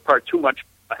want to take apart too much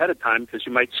ahead of time because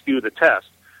you might skew the test.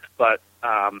 But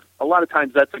a lot of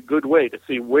times that's a good way to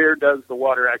see where does the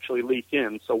water actually leak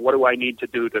in. So what do I need to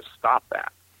do to stop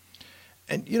that?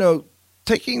 And, you know,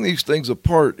 taking these things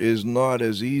apart is not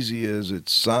as easy as it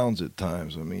sounds at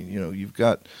times. I mean, you know, you've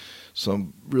got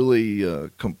some really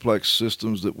complex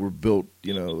systems that were built,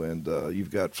 you know, and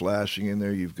you've got flashing in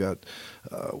there, you've got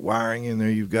wiring in there,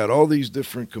 you've got all these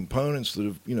different components that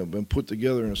have, you know, been put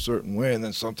together in a certain way, and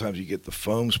then sometimes you get the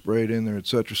foam sprayed in there, et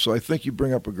cetera. So I think you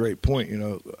bring up a great point. You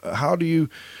know, how do you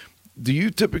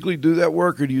typically do that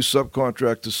work, or do you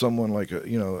subcontract to someone like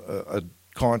a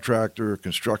contractor or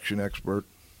construction expert?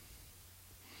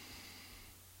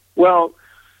 Well,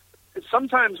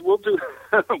 sometimes we'll do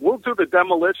the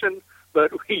demolition, but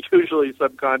we usually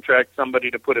subcontract somebody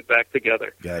to put it back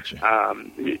together. Gotcha.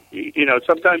 You know,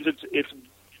 sometimes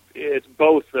it's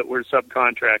both that we're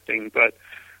subcontracting, but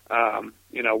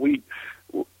you know,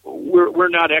 we're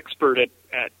not expert at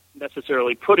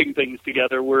necessarily putting things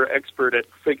together. We're expert at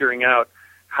figuring out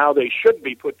how they should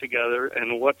be put together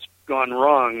and what's gone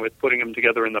wrong with putting them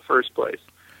together in the first place.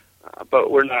 But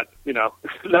we're not, you know,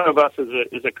 none of us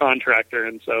is a contractor,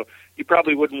 and so you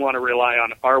probably wouldn't want to rely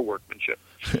on our workmanship.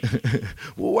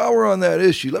 Well, while we're on that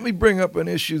issue, let me bring up an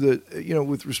issue that, you know,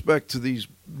 with respect to these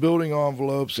building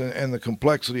envelopes and the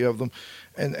complexity of them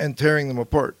and tearing them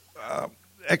apart.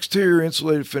 Exterior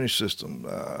insulated finish system,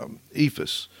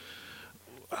 EPIS.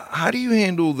 How do you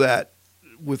handle that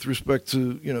with respect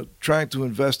to, you know, trying to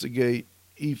investigate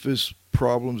EPIS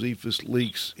problems, EPIS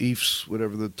leaks, EIFS,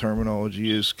 whatever the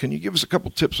terminology is? Can you give us a couple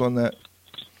tips on that?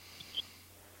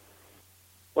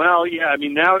 Well, yeah, I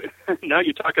mean, now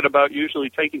you're talking about usually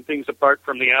taking things apart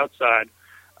from the outside,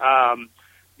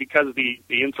 because the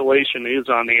insulation is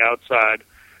on the outside.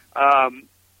 I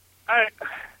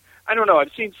don't know.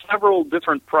 I've seen several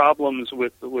different problems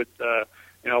with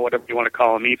you know, whatever you want to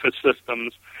call them, EPIS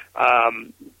systems.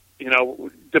 You know,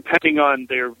 depending on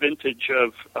their vintage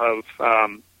of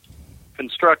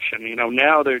construction. You know,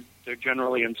 now they're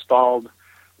generally installed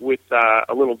with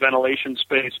a little ventilation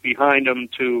space behind them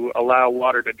to allow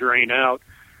water to drain out.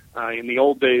 In the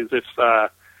old days, if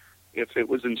it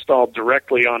was installed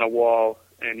directly on a wall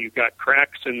and you've got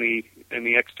cracks in the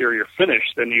exterior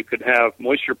finish, then you could have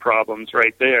moisture problems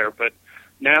right there. But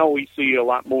now we see a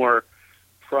lot more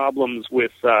problems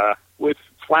with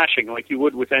flashing, like you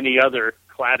would with any other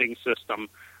cladding system.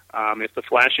 If the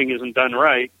flashing isn't done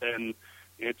right, then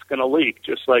it's going to leak,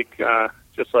 just like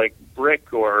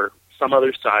brick or some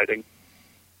other siding.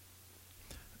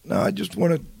 Now, I just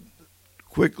want to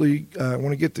quickly, I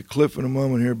want to get to Cliff in a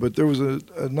moment here, but there was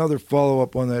another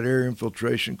follow-up on that air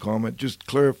infiltration comment, just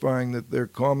clarifying that their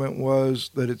comment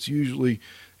was that it's usually,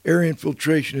 air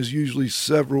infiltration is usually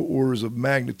several orders of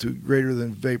magnitude greater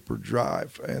than vapor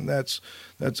drive, and that's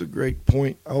a great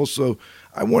point. Also,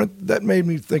 that made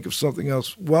me think of something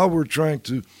else. While we're trying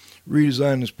to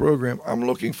redesign this program, I'm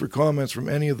looking for comments from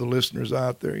any of the listeners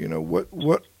out there. You know,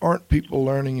 what aren't people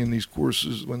learning in these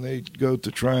courses when they go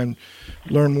to try and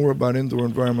learn more about indoor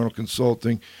environmental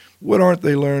consulting? What aren't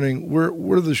they learning?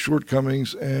 What are the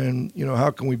shortcomings? And, you know, how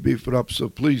can we beef it up? So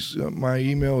please, my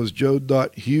email is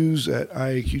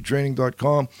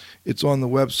joe.hughes@iaqtraining.com. It's on the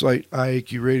website,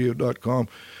 iaqradio.com.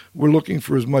 We're looking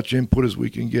for as much input as we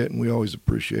can get, and we always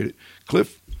appreciate it.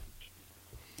 Cliff?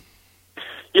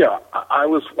 Yeah, I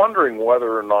was wondering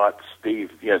whether or not,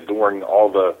 Steve, you know, during all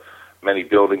the many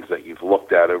buildings that you've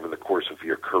looked at over the course of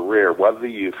your career, whether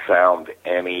you've found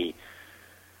any,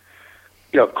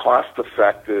 you know,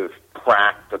 cost-effective,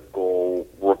 practical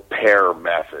repair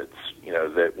methods, you know,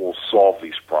 that will solve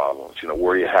these problems. You know,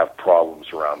 where you have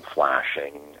problems around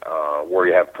flashing, where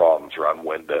you have problems around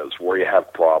windows, where you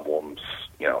have problems,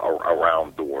 you know,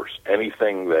 around doors.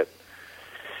 Anything that,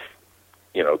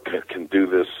 you know, can do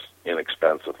this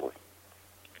inexpensively.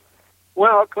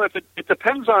 Well, Cliff, it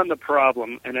depends on the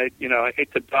problem, and I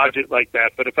hate to dodge it like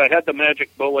that, but if I had the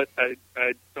magic bullet, I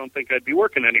don't think I'd be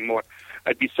working anymore.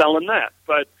 I'd be selling that.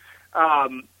 But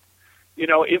you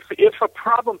know, if a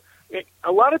problem,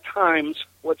 a lot of times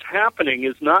what's happening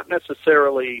is not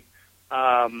necessarily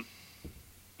how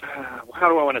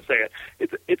do I want to say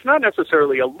it? It's not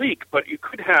necessarily a leak, but you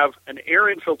could have an air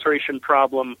infiltration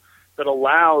problem that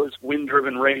allows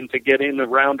wind-driven rain to get in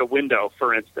around a window,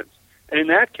 for instance. And in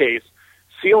that case,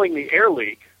 sealing the air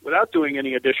leak without doing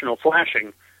any additional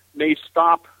flashing may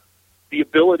stop the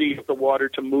ability of the water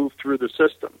to move through the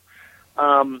system.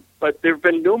 But there have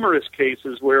been numerous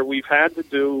cases where we've had to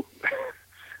do,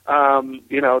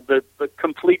 the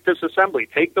complete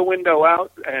disassembly. Take the window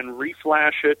out and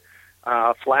reflash it,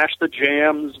 flash the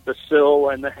jambs, the sill,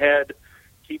 and the head,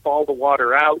 keep all the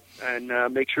water out,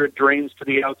 and make sure it drains to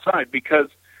the outside. Because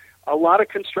a lot of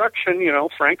construction,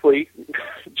 frankly,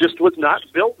 just was not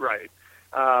built right.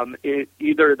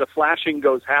 Either the flashing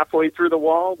goes halfway through the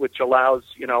wall, which allows,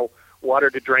 water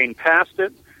to drain past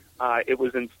it. It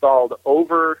was installed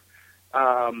over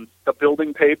the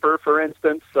building paper, for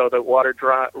instance, so that water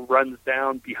runs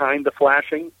down behind the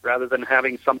flashing rather than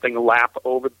having something lap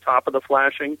over the top of the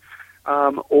flashing.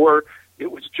 Or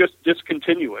it was just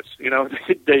discontinuous.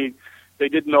 They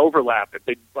didn't overlap it.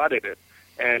 They butted it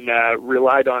and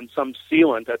relied on some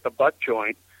sealant at the butt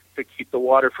joint to keep the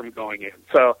water from going in.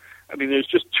 So, there's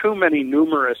just too many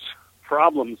numerous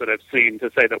problems that I've seen to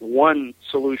say that one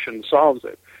solution solves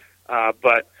it.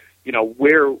 But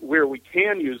where we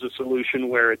can use a solution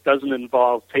where it doesn't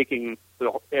involve taking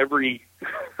every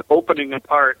opening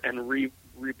apart and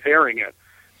repairing it,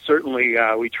 certainly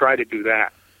we try to do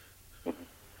that.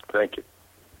 Thank you.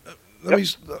 Let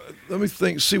me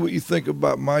see what you think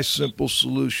about my simple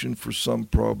solution for some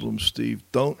problems, Steve.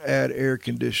 Don't add air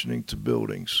conditioning to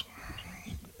buildings.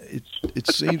 It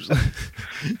seems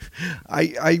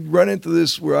I run into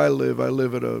this where I live. I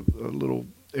live at a little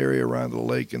area around the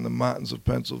lake in the mountains of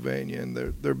Pennsylvania, and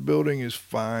their building is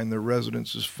fine, their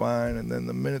residence is fine, and then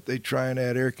the minute they try and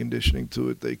add air conditioning to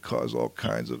it, they cause all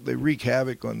kinds of, they wreak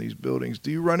havoc on these buildings.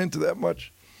 Do you run into that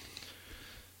much?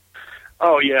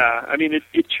 Oh yeah,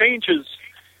 it changes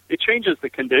the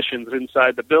conditions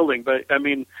inside the building, but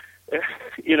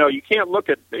you can't look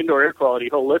at indoor air quality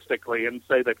holistically and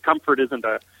say that comfort isn't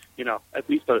at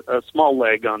least a small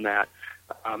leg on that.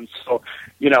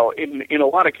 In a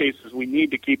lot of cases, we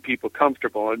need to keep people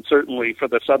comfortable, and certainly for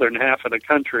the southern half of the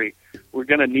country, we're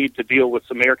going to need to deal with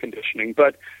some air conditioning.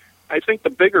 But I think the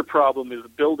bigger problem is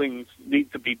buildings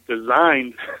need to be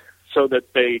designed so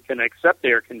that they can accept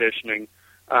air conditioning.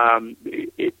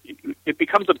 It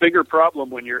becomes a bigger problem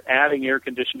when you're adding air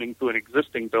conditioning to an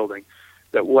existing building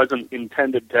that wasn't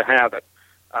intended to have it.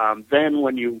 Then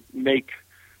when you make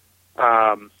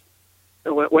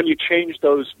when you change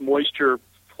those moisture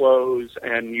flows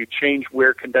and you change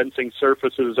where condensing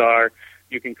surfaces are,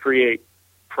 you can create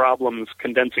problems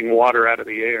condensing water out of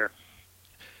the air.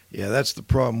 Yeah, that's the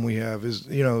problem we have is,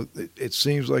 it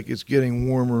seems like it's getting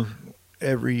warmer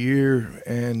every year,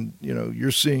 and,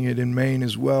 you're seeing it in Maine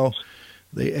as well.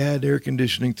 They add air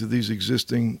conditioning to these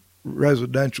existing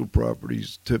residential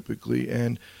properties typically,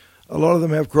 and a lot of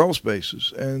them have crawl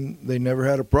spaces, and they never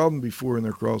had a problem before in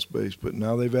their crawl space, but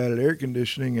now they've added air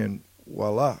conditioning, and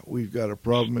voila, we've got a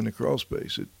problem in the crawl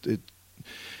space.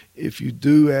 If you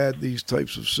do add these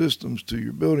types of systems to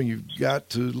your building, you've got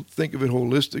to think of it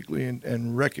holistically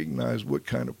and recognize what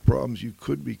kind of problems you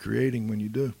could be creating when you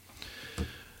do.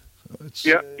 And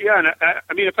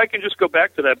if I can just go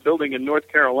back to that building in North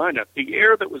Carolina, the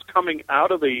air that was coming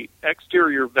out of the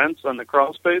exterior vents on the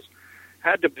crawl space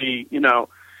had to be,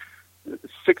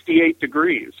 68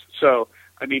 degrees. So,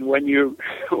 when you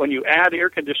add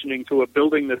air conditioning to a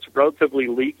building that's relatively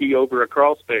leaky over a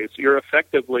crawl space, you're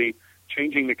effectively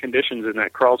changing the conditions in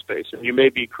that crawl space, and you may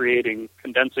be creating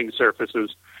condensing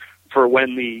surfaces for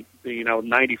when the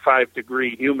 95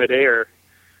 degree humid air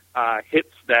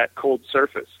hits that cold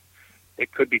surface.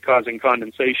 It could be causing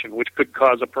condensation, which could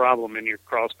cause a problem in your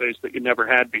crawl space that you never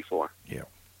had before. Yeah.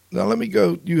 Now let me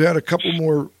go. You had a couple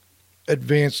more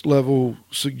advanced level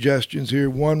suggestions here.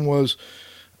 One was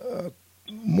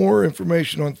more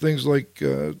information on things like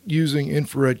using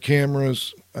infrared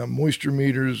cameras, moisture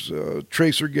meters,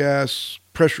 tracer gas,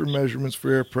 pressure measurements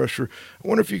for air pressure. I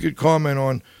wonder if you could comment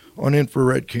on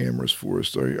infrared cameras for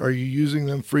us. Are you using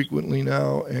them frequently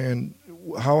now, and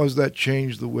how has that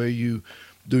changed the way you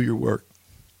do your work?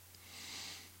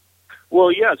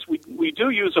 Well, yes, we do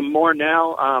use them more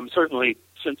now. Certainly,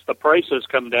 since the price has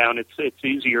come down, it's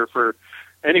easier for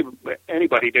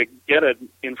anybody to get an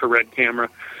infrared camera.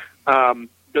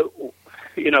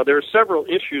 There are several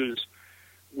issues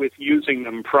with using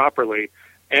them properly,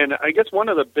 and I guess one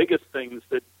of the biggest things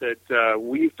that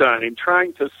we've done in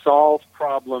trying to solve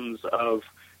problems of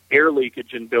air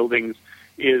leakage in buildings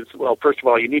is, well, first of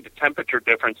all, you need a temperature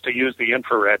difference to use the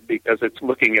infrared because it's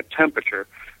looking at temperature.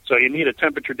 So you need a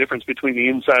temperature difference between the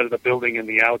inside of the building and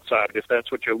the outside if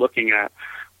that's what you're looking at.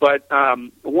 But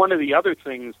one of the other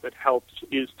things that helps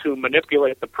is to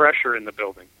manipulate the pressure in the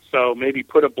building. So maybe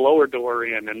put a blower door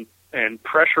in and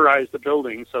pressurize the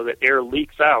building so that air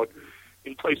leaks out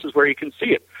in places where you can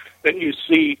see it. Then you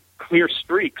see clear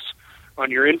streaks on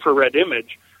your infrared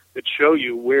image that show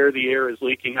you where the air is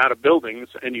leaking out of buildings,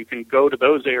 and you can go to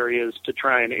those areas to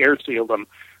try and air seal them,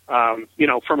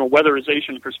 from a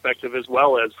weatherization perspective as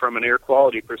well as from an air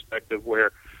quality perspective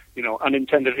where,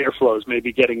 unintended airflows may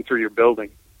be getting through your building.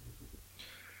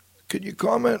 Could you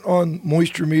comment on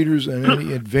moisture meters and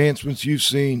any advancements you've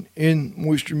seen in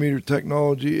moisture meter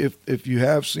technology, if you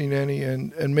have seen any,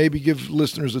 and maybe give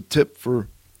listeners a tip for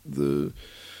the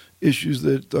issues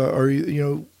that are,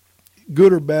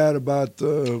 good or bad about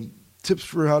tips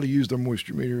for how to use their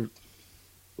moisture meter?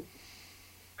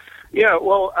 Yeah,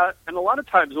 well, and a lot of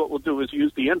times what we'll do is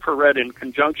use the infrared in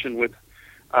conjunction with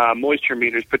moisture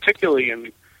meters, particularly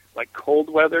in like cold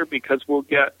weather, because we'll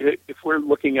get, if we're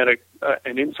looking at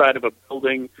an inside of a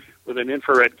building with an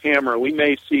infrared camera, we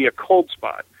may see a cold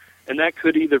spot. And that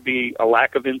could either be a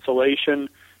lack of insulation,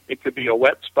 it could be a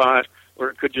wet spot, or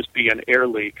it could just be an air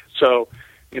leak. So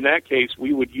in that case,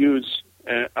 we would use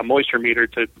a moisture meter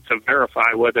to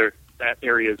verify whether that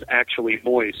area is actually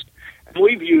moist. And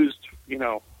we've used,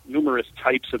 numerous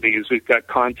types of these. We've got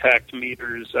contact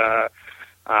meters,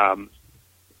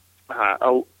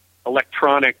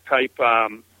 electronic type,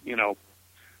 what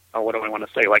do I want to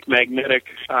say, like magnetic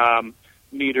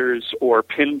meters or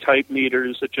pin type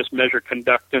meters that just measure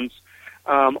conductance.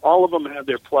 All of them have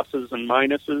their pluses and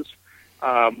minuses.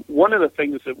 One of the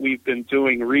things that we've been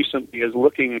doing recently is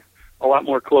looking a lot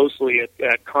more closely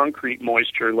at concrete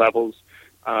moisture levels,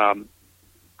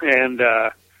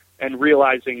 and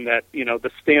realizing that,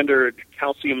 the standard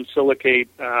calcium silicate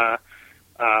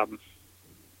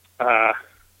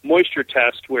moisture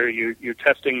test, where you're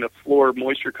testing the floor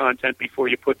moisture content before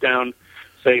you put down,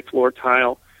 say, floor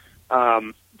tile.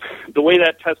 The way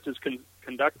that test is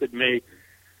conducted may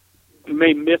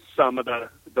miss some of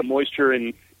the moisture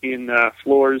in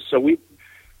floors. So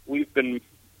we've been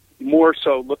more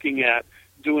so looking at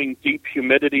doing deep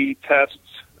humidity tests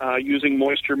using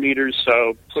moisture meters,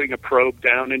 so putting a probe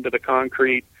down into the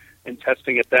concrete and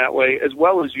testing it that way, as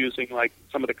well as using like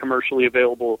some of the commercially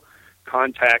available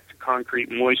contact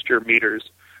concrete moisture meters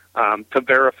to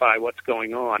verify what's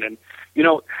going on. And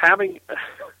having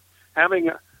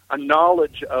a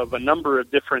knowledge of a number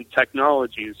of different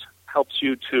technologies helps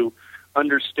you to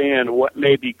understand what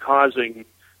may be causing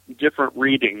different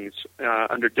readings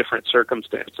under different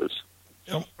circumstances.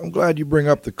 I'm glad you bring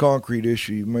up the concrete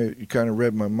issue. You kind of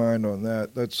read my mind on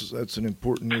that. That's an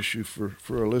important issue for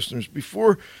our listeners.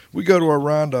 Before we go to our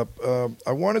roundup,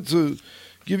 I wanted to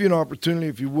give you an opportunity,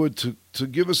 if you would, to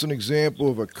give us an example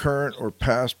of a current or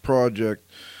past project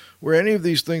where any of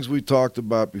these things we talked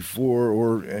about before,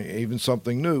 or even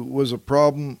something new, was a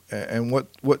problem, and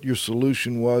what your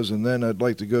solution was. And then I'd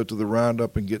like to go to the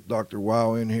roundup and get Dr.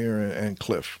 Wow in here and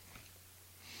Cliff.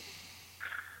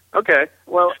 Okay.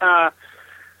 Well,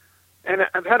 and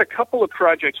I've had a couple of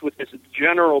projects with this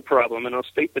general problem, and I'll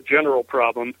state the general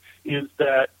problem is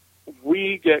that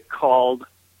we get called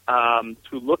to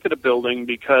look at a building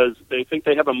because they think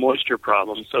they have a moisture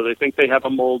problem, so they think they have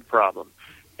a mold problem.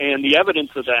 And the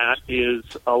evidence of that is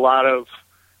a lot of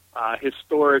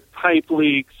historic pipe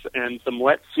leaks and some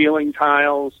wet ceiling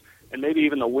tiles, and maybe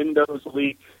even the windows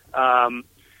leak,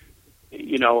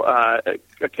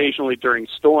 occasionally during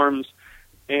storms.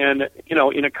 And,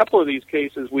 in a couple of these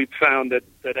cases, we've found that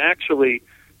actually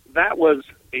that was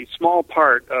a small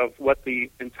part of what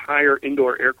the entire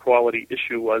indoor air quality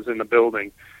issue was in the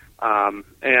building.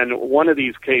 And one of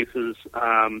these cases,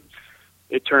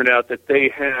 it turned out that they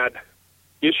had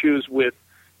issues with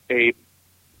a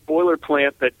boiler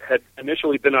plant that had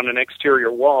initially been on an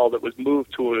exterior wall that was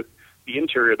moved to the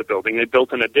interior of the building. They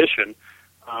built an addition.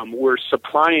 Were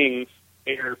supplying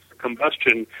air for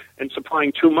combustion and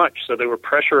supplying too much, so they were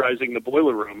pressurizing the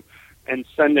boiler room and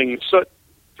sending soot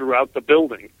throughout the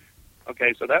building.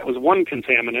 Okay, so that was one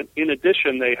contaminant. In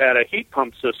addition, they had a heat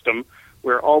pump system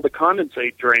where all the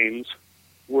condensate drains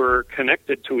were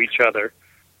connected to each other,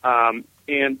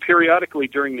 and periodically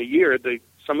during the year,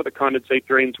 some of the condensate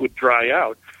drains would dry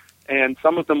out, and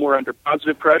some of them were under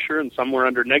positive pressure and some were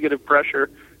under negative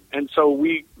pressure. And so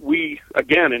we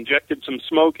again injected some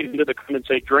smoke into the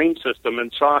condensate drain system and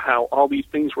saw how all these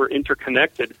things were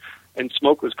interconnected, and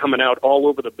smoke was coming out all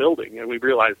over the building. And we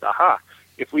realized,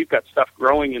 if we've got stuff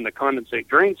growing in the condensate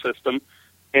drain system,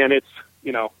 and it's,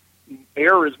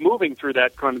 air is moving through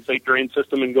that condensate drain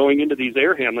system and going into these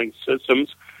air handling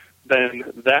systems, then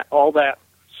all that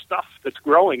stuff that's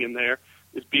growing in there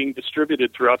is being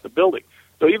distributed throughout the building.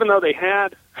 So even though they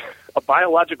had a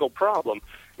biological problem,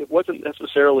 it wasn't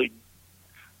necessarily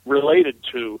related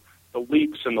to the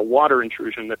leaks and the water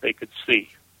intrusion that they could see.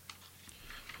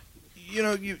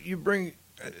 You bring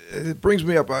It brings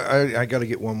me up. I got to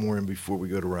get one more in before we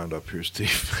go to roundup here, Steve.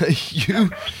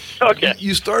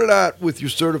 You started out with your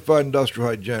certified industrial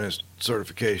hygienist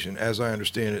certification, as I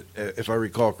understand it, if I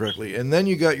recall correctly, and then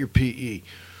you got your PE.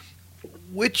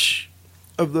 Which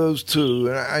of those two,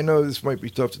 and I know this might be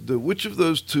tough to do, which of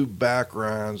those two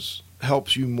backgrounds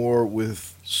helps you more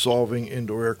with solving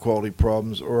indoor air quality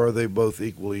problems, or are they both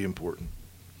equally important?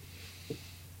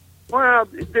 Well,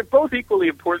 they're both equally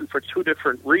important for two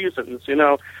different reasons.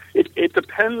 It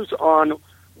depends on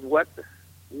what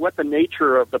the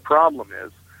nature of the problem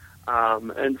is.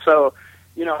 And so,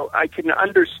 I can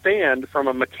understand from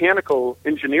a mechanical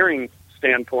engineering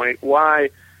standpoint why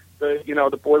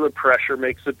the boiler pressure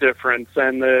makes a difference,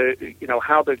 and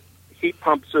how the heat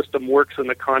pump system works in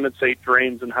the condensate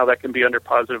drains and how that can be under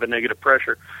positive and negative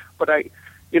pressure. But a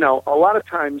lot of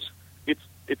times it's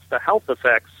the health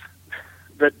effects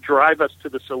that drive us to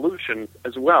the solution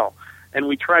as well. And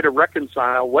we try to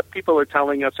reconcile what people are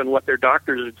telling us and what their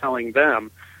doctors are telling them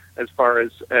as far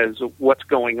as what's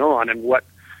going on and what,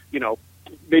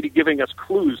 maybe giving us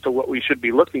clues to what we should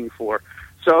be looking for.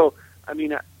 So,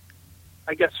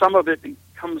 I guess some of it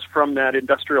comes from that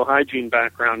industrial hygiene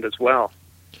background as well.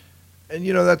 And,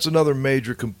 that's another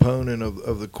major component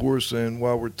of the course. And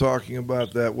while we're talking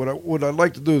about that, what I'd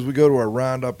like to do is we go to our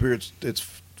roundup here.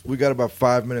 We got about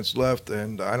 5 minutes left,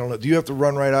 and I don't know. Do you have to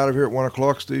run right out of here at 1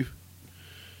 o'clock, Steve?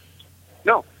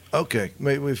 No. Okay.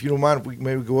 Maybe if you don't mind, if we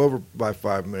maybe go over by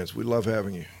 5 minutes. We love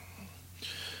having you.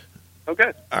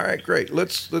 Okay. All right, great.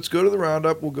 Let's go to the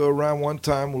roundup. We'll go around one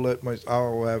time.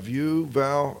 I'll have you,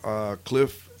 Val,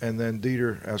 Cliff, and then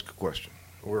Dieter ask a question,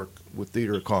 or with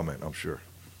Dieter a comment, I'm sure.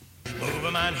 Move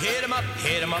 'em on, hit 'em up,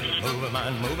 move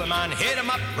 'em on, hit 'em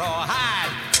up, rawhide.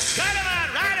 Cut 'em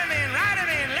out, ride 'em in,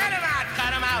 let 'em out,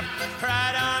 cut 'em out,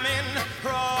 ride 'em in,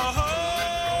 rawhide.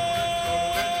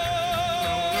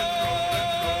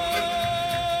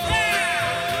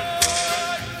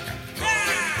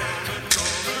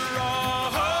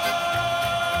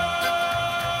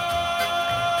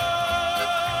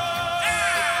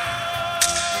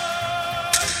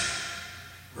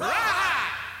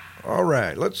 All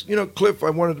right. Let's, Cliff,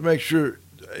 I wanted to make sure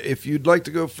if you'd like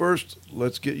to go first,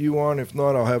 let's get you on. If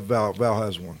not, I'll have Val. Val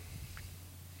has one.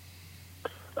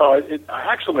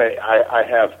 Actually, I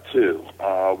have two.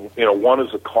 One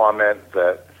is a comment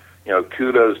that,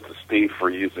 kudos to Steve for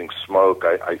using smoke.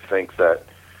 I think that,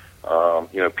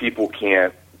 people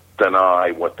can't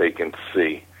deny what they can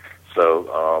see.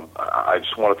 So I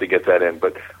just wanted to get that in.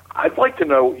 But I'd like to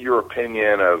know your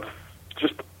opinion of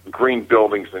just green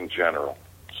buildings in general,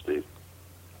 Steve.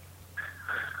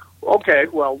 Okay,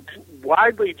 well,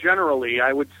 generally,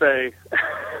 I would say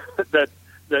that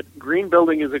green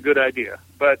building is a good idea.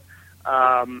 But,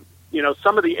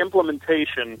 some of the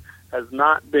implementation has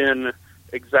not been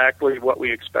exactly what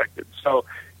we expected. So,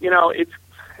 it's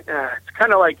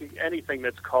kind of like anything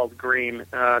that's called green.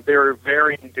 There are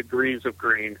varying degrees of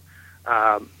green,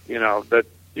 that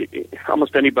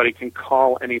almost anybody can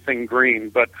call anything green.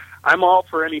 But I'm all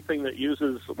for anything that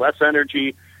uses less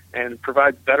energy and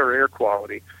provides better air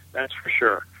quality. That's for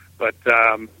sure. But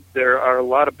there are a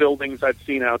lot of buildings I've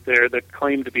seen out there that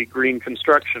claim to be green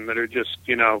construction that are just,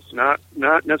 not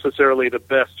necessarily the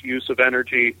best use of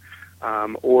energy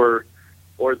or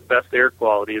the best air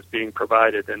quality is being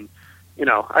provided. And,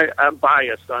 I'm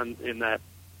biased in that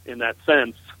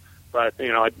sense. But,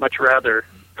 I'd much rather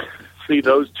see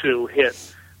those two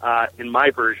hit in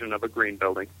my version of a green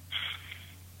building.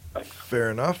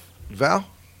 Fair enough. Val?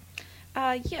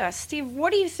 Yeah, Steve,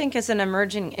 what do you think is an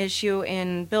emerging issue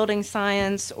in building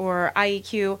science or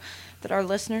IEQ that our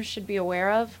listeners should be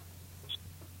aware of?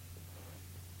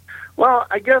 Well,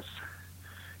 I guess,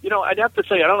 I'd have to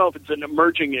say I don't know if it's an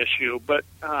emerging issue, but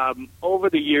over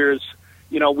the years,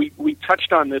 we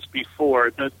touched on this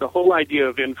before, the whole idea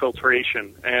of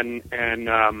infiltration and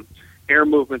air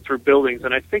movement through buildings.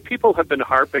 And I think people have been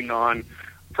harping on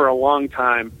for a long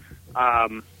time,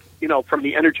 from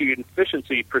the energy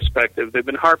efficiency perspective, they've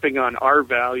been harping on R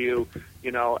value,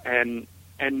 and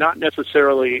not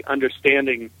necessarily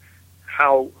understanding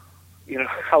how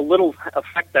little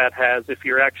effect that has if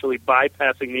you're actually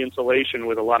bypassing the insulation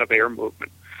with a lot of air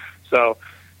movement. So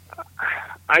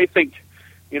I think,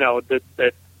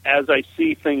 that as I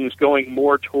see things going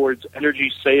more towards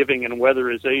energy saving and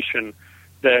weatherization,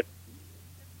 that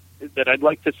I'd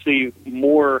like to see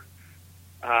more,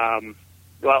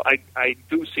 I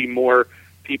do see more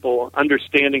people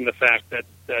understanding the fact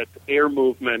that air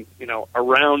movement,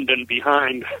 around and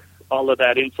behind all of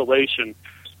that insulation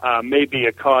may be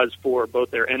a cause for both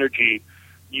their energy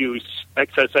use,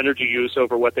 excess energy use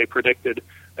over what they predicted,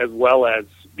 as well as,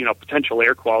 potential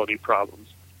air quality problems.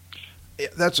 Yeah,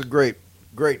 that's a great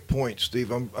point, Steve.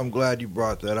 I'm glad you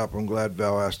brought that up. I'm glad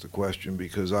Val asked the question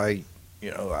because I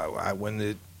when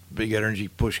the big energy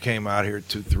push came out here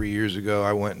 2-3 years ago,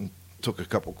 I went and took a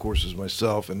couple courses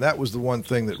myself, and that was the one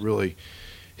thing that really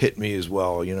hit me as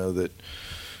well. That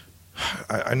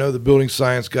I know the building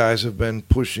science guys have been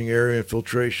pushing area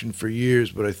infiltration for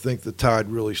years, but I think the tide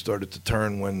really started to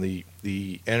turn when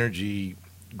the energy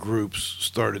groups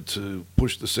started to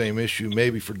push the same issue,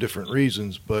 maybe for different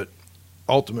reasons, but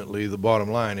ultimately the bottom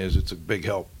line is it's a big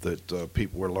help that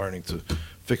people were learning to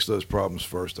fix those problems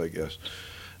first, I guess.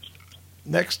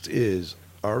 Next is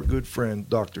our good friend,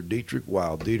 Dr. Dietrich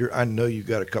Wild. Dieter, I know you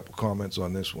got a couple comments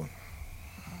on this one.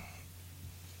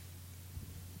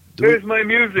 Where's my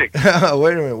music? Wait a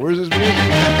minute. Where's his music?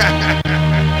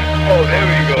 Oh,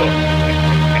 there we go.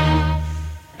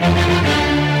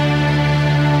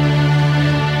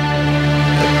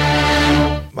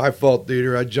 My fault,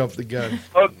 Dieter. I jumped the gun.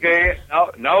 Okay,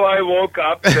 now I woke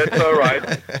up. That's all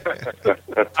right.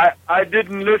 I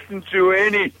didn't listen to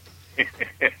any.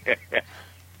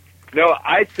 No,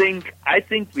 I think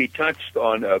we touched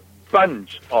on a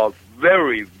bunch of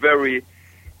very, very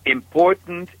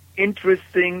important,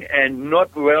 interesting, and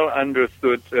not well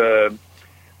understood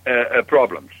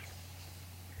problems.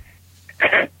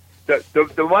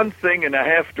 The one thing, and I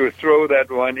have to throw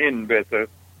that one in with a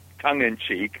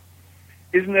tongue-in-cheek,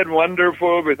 isn't it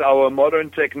wonderful with our modern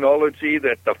technology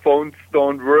that the phones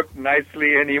don't work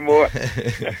nicely anymore?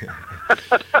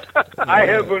 I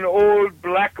have an old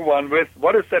black one with,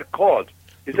 what is that called?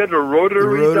 Is that a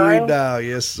rotary dial?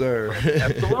 Yes, sir.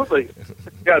 Absolutely.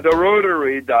 Yeah, the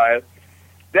rotary dial.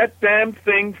 That damn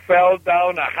thing fell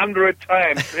down 100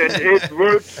 times, and it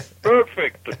worked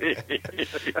perfectly.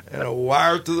 And a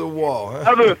wire to the wall.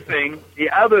 Huh? The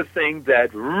other thing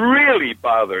that really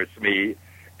bothers me,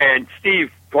 and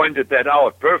Steve pointed that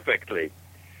out perfectly,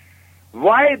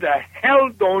 why the hell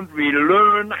don't we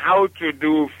learn how to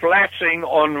do flashing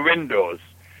on windows?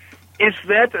 Is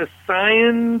that a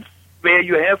science where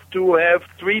you have to have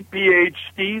 3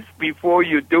 PhDs before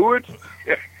you do it?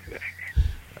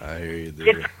 I hear you there.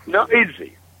 It's not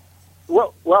easy.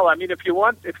 Well, I mean, if you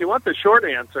want the short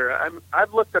answer,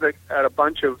 I've looked at a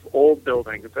bunch of old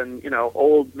buildings, and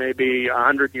old maybe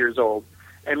 100 years old,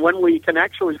 and when we can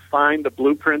actually find the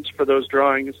blueprints for those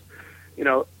drawings,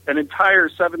 an entire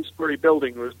 7-story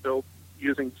building was built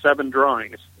using 7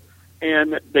 drawings,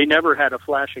 and they never had a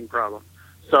flashing problem.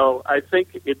 So I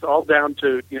think it's all down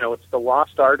to it's the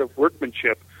lost art of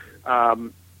workmanship.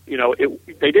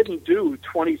 They didn't do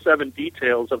 27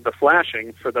 details of the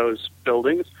flashing for those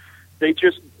buildings. They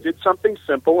just did something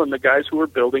simple, and the guys who were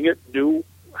building it knew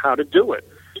how to do it.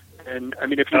 And, I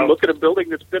mean, if you look at a building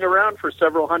that's been around for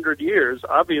several hundred years,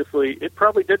 obviously it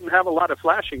probably didn't have a lot of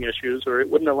flashing issues, or it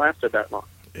wouldn't have lasted that long.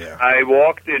 Yeah. I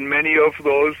walked in many of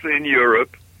those in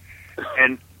Europe,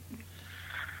 and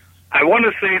I want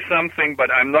to say something, but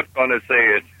I'm not going to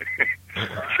say it.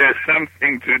 There's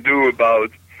something to do about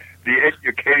the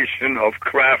education of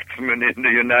craftsmen in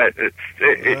the United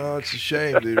States. Oh, it's a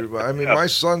shame, Dieter. But I mean, my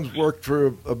son's worked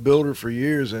for a builder for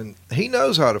years, and he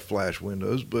knows how to flash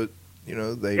windows, but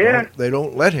they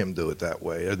don't let him do it that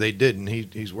way. Or they didn't.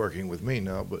 He's working with me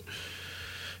now, but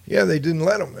yeah, they didn't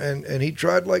let him, and he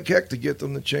tried like heck to get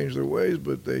them to change their ways,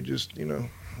 but they just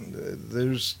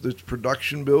there's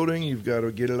production building. You've got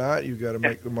to get it out. You've got to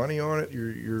make the money on it.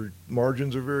 Your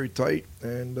margins are very tight,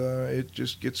 and it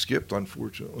just gets skipped,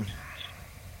 unfortunately.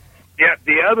 Yeah,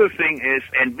 the other thing is,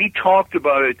 and we talked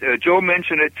about it, Joe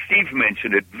mentioned it, Steve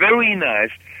mentioned it, very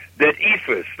nice, that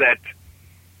EPIS, that,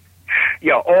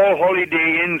 all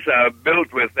Holiday Inns are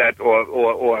built with that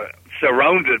or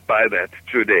surrounded by that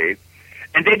today,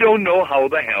 and they don't know how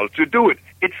the hell to do it.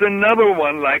 It's another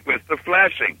one like with the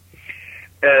flashing.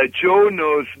 Joe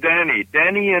knows Danny.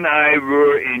 Danny and I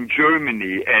were in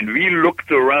Germany, and we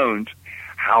looked around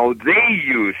how they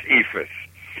use EPIS.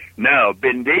 Now,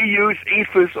 when they use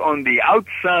EPIS on the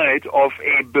outside of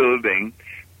a building,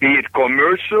 be it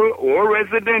commercial or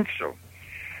residential,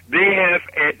 they have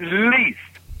at least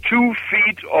 2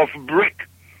 feet of brick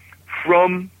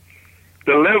from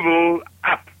the level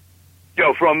up.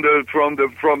 From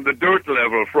the dirt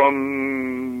level,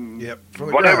 from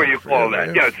whatever you call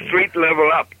that. Yeah, street level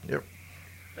up. Yep.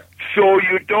 So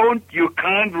you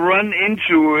can't run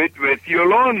into it with your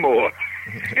lawnmower.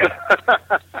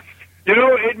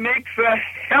 It makes a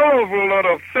hell of a lot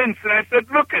of sense. And I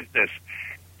said, look at this.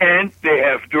 And they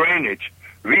have drainage.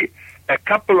 A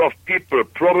couple of people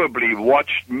probably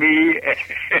watched me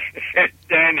and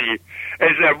Danny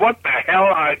and said, what the hell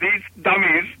are these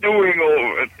dummies doing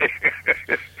over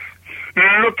there?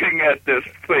 looking at this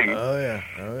thing. Oh, yeah.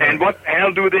 And what the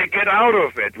hell do they get out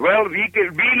of it? Well, we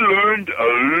learned a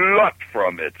lot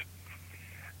from it.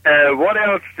 What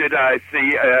else did I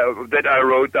see that I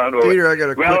wrote down? Peter, I got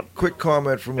a quick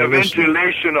comment from a the listener.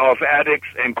 ventilation of attics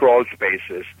and crawl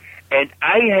spaces. And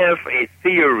I have a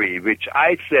theory, which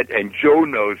I said, and Joe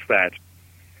knows that,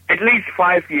 at least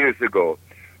 5 years ago.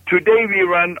 Today we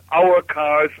run our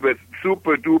cars with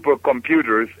super-duper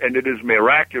computers, and it is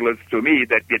miraculous to me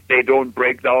that they don't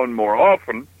break down more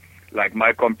often, like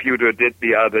my computer did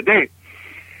the other day.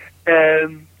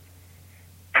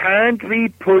 Can't we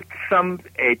put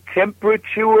a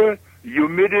temperature,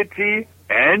 humidity,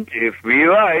 and, if we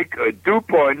like, a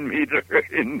dew-point meter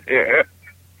in there,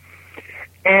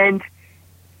 and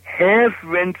have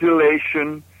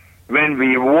ventilation when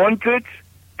we want it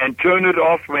and turn it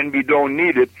off when we don't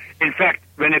need it? In fact,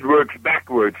 when it works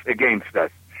backwards against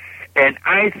us. And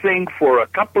I think for a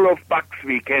couple of bucks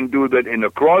we can do that in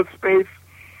a crawl space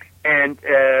and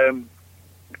in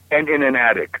an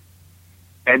attic.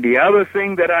 And the other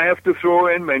thing that I have to throw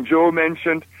in when Joe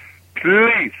mentioned,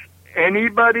 please,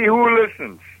 anybody who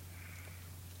listens,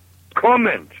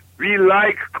 comment. We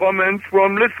like comments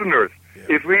from listeners. Yeah.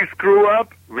 If we screw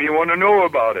up, we want to know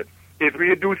about it. If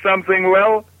we do something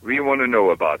well, we want to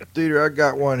know about it. Dieter, I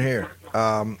got one here.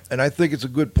 And I think it's a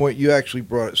good point. You actually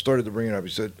started to bring it up. You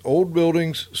said, old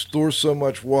buildings store so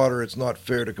much water, it's not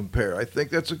fair to compare. I think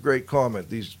that's a great comment,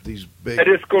 these big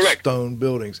stone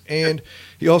buildings. And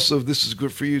he also, this is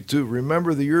good for you too,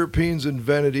 remember the Europeans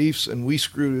invented EIFS and we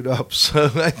screwed it up.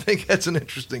 So I think that's an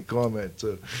interesting comment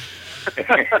too.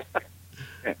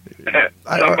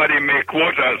 Somebody make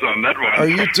quotas on that one. Are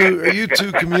you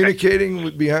two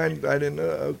communicating behind? I didn't know.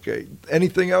 Okay.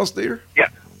 Anything else, Dieter? Yeah.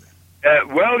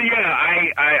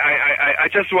 I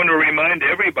just want to remind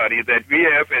everybody that we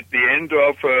have at the end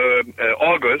of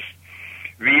August,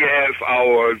 we have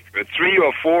our 3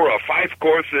 or 4 or 5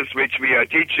 courses which we are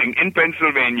teaching in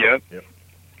Pennsylvania,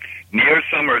 near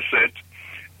Somerset,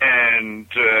 and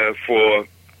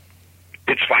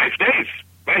it's 5 days,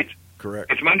 right?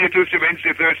 Correct. It's Monday, Tuesday,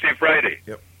 Wednesday, Thursday, Friday.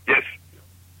 Yep. Yes.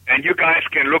 And you guys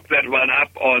can look that one up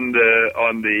on the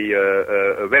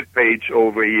web page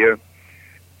over here.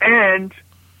 And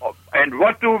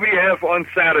what do we have on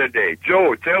Saturday?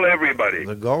 Joe, tell everybody.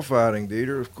 The golf outing,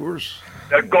 Dieter, of course.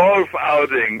 The golf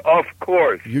outing, of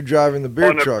course. You're driving the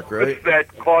beer truck, right?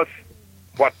 That costs,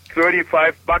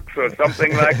 $35 or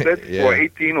something like that for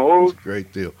 18 holes?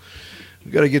 Great deal.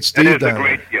 We got to get Steve down. It is a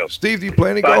great deal. Steve, do you play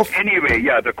any golf? Anyway,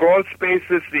 the crawl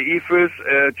spaces, the EPIS,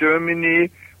 Germany,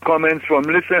 comments from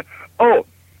listener. Oh,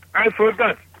 I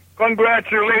forgot.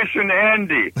 Congratulations,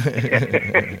 Andy.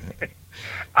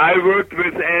 I worked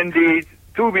with Andy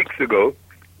 2 weeks ago,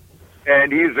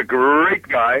 and he's a great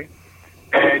guy,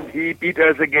 and he beat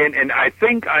us again, and I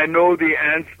think I know the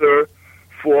answer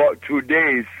for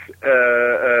today's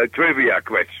trivia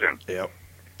question. Yep.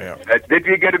 Yeah. Did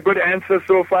we get a good answer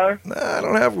so far? No, I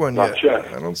don't have one Not yet.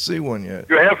 I don't see one yet.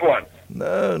 You have one?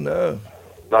 No.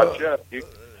 Not yet.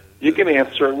 You can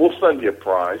answer it. We'll send you a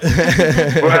prize.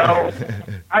 Well,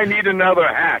 I need another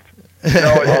hat. No,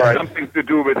 it has something to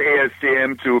do with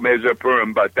ASTM to measure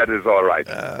perm, but that is all right.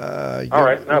 All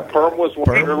right. Now, perm was what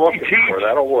you're looking for.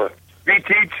 That'll work. We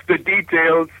teach the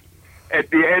details at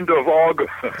the end of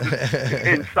August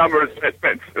in Somerset,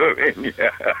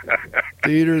 Pennsylvania.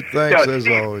 Peter, thanks as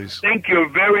always. Thank you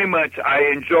very much. I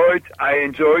enjoyed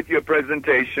your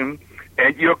presentation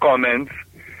and your comments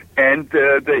and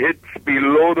the hits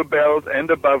below the belt and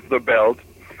above the belt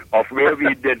of where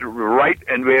we did right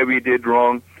and where we did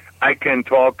wrong. I can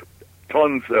talk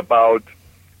tons about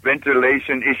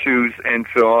ventilation issues and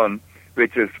so on,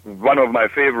 which is one of my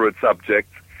favorite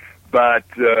subjects. But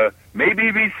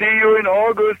maybe we see you in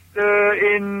August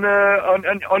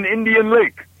on Indian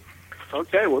Lake.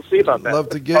 Okay, we'll see about that. Love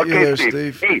to get you there,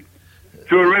 Steve. Hey,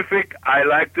 terrific. I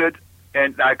liked it.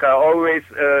 And like I always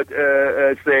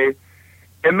say,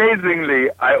 amazingly,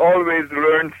 I always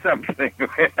learn something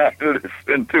when I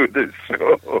listen to this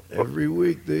show. Every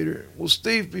week, Dieter. Well,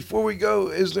 Steve, before we go,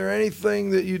 is there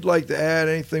anything that you'd like to add?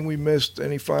 Anything we missed?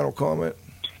 Any final comment?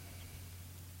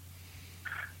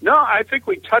 No, I think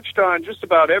we touched on just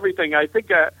about everything. I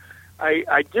think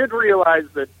I did realize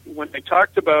that when they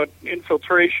talked about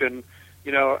infiltration,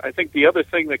 I think the other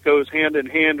thing that goes hand in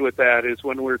hand with that is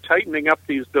when we're tightening up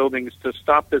these buildings to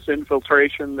stop this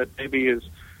infiltration that maybe is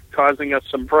causing us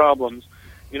some problems.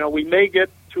 We may get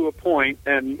to a point,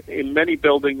 and in many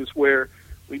buildings, where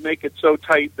we make it so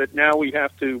tight that now we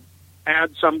have to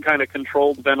add some kind of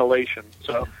controlled ventilation.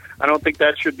 So I don't think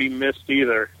that should be missed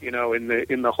either. In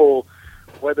the whole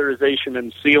weatherization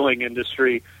and sealing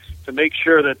industry, to make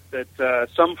sure that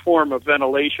some form of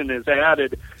ventilation is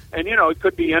added. And, it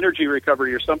could be energy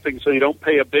recovery or something, so you don't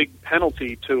pay a big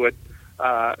penalty to it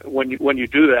when you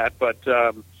do that. But,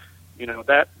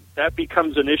 that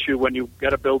becomes an issue when you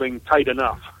get a building tight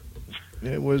enough.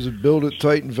 It was a build it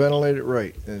tight and ventilate it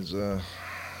right, as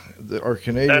our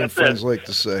Canadian friends like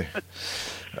to say.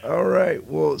 All right.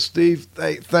 Well, Steve,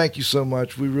 thank you so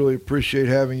much. We really appreciate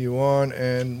having you on.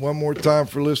 And one more time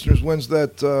for listeners, when's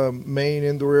that Maine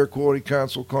Indoor Air Quality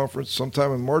Council Conference?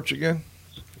 Sometime in March again?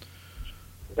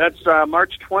 That's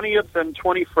March 20th and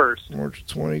 21st. March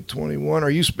 2021. Are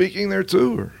you speaking there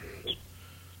too? Or?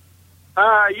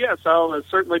 Yes, I'll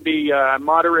certainly be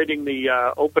moderating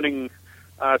the opening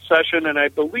session, and I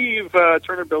believe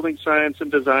Turner Building Science and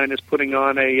Design is putting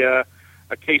on a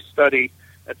case study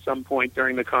at some point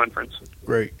during the conference.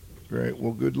 Great.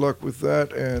 Well, good luck with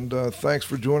that, and thanks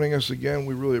for joining us again.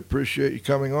 We really appreciate you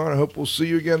coming on. I hope we'll see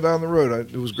you again down the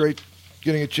road. It was great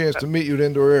getting a chance to meet you at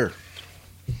Indoor Air.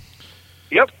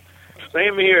 Yep,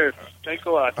 same here. Thanks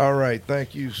a lot. All right,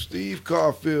 thank you, Steve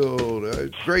Caulfield.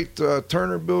 Great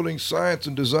Turner Building Science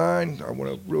and Design. I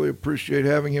want to really appreciate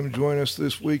having him join us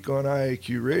this week on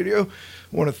IAQ Radio.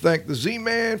 I want to thank the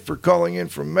Z-Man for calling in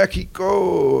from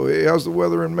Mexico. Hey, how's the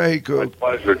weather in Mexico? My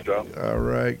pleasure, Joe. All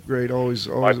right, great. Always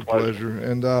a pleasure.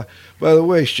 And by the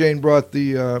way, Shane brought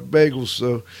the bagels,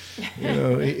 so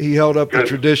he held up the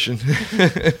tradition.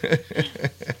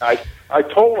 I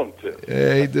told him to.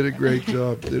 Yeah, he did a great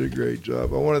job.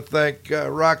 I want to thank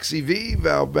Roxy V,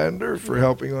 Val Bender, for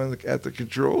helping at the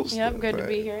controls. Yep, good to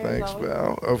be here. Thanks,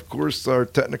 Val. Of course, our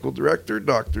technical director,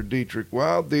 Dr. Dietrich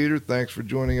Wild. Dieter, thanks for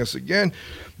joining us again.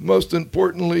 Most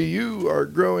importantly, you, our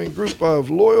growing group of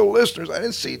loyal listeners. I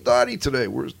didn't see Dottie today.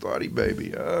 Where's Dottie,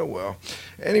 baby? Oh, well.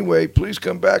 Anyway, please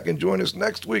come back and join us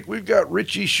next week. We've got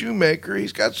Richie Shoemaker.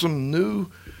 He's got some new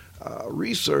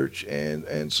research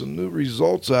and some new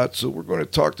results out, so we're going to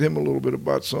talk to him a little bit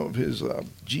about some of his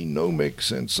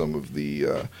genomics and some of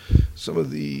the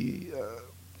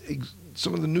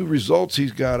new results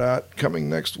he's got out coming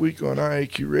next week on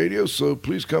IAQ Radio. So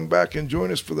please come back and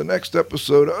join us for the next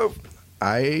episode of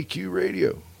IAQ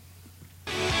Radio.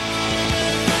 We're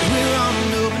on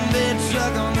an open bed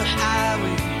truck on the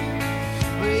highway.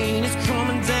 Rain is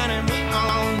coming down and we're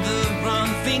on the run.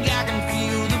 Think I can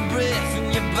feel the breath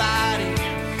in your body.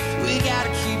 We gotta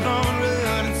keep on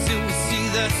running till we see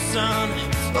the sun.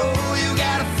 Oh, you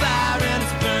got a fire and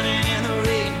it's burning in the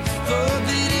rain.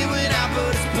 Forbid it went out, but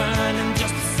it's burning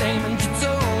just the same. And you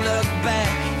don't look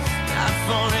back, not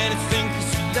for anything,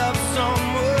 'cause you love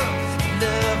someone.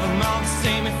 Love them all the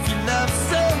same. If you love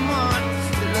someone,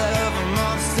 love them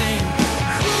all the same.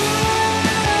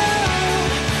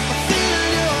 I feel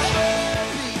your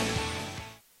heartbeat.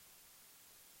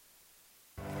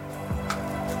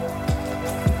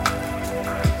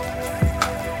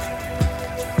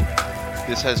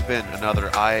 This has been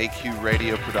another IAQ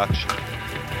Radio production.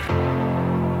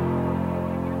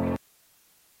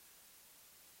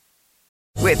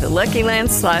 With the Lucky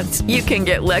Land Slots, you can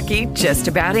get lucky just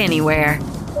about anywhere.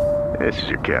 This is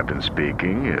your captain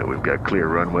speaking. We've got clear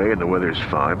runway and the weather's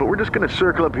fine, but we're just going to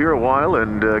circle up here a while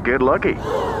and get lucky.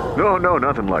 No,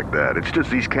 nothing like that. It's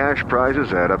just these cash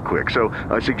prizes add up quick. So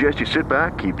I suggest you sit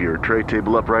back, keep your tray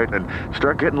table upright, and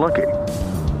start getting lucky.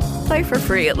 Play for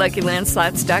free at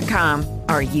LuckyLandSlots.com.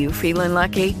 Are you feeling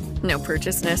lucky? No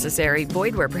purchase necessary.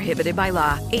 Void where prohibited by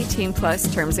law.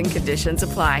 18+ terms and conditions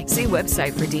apply. See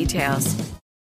website for details.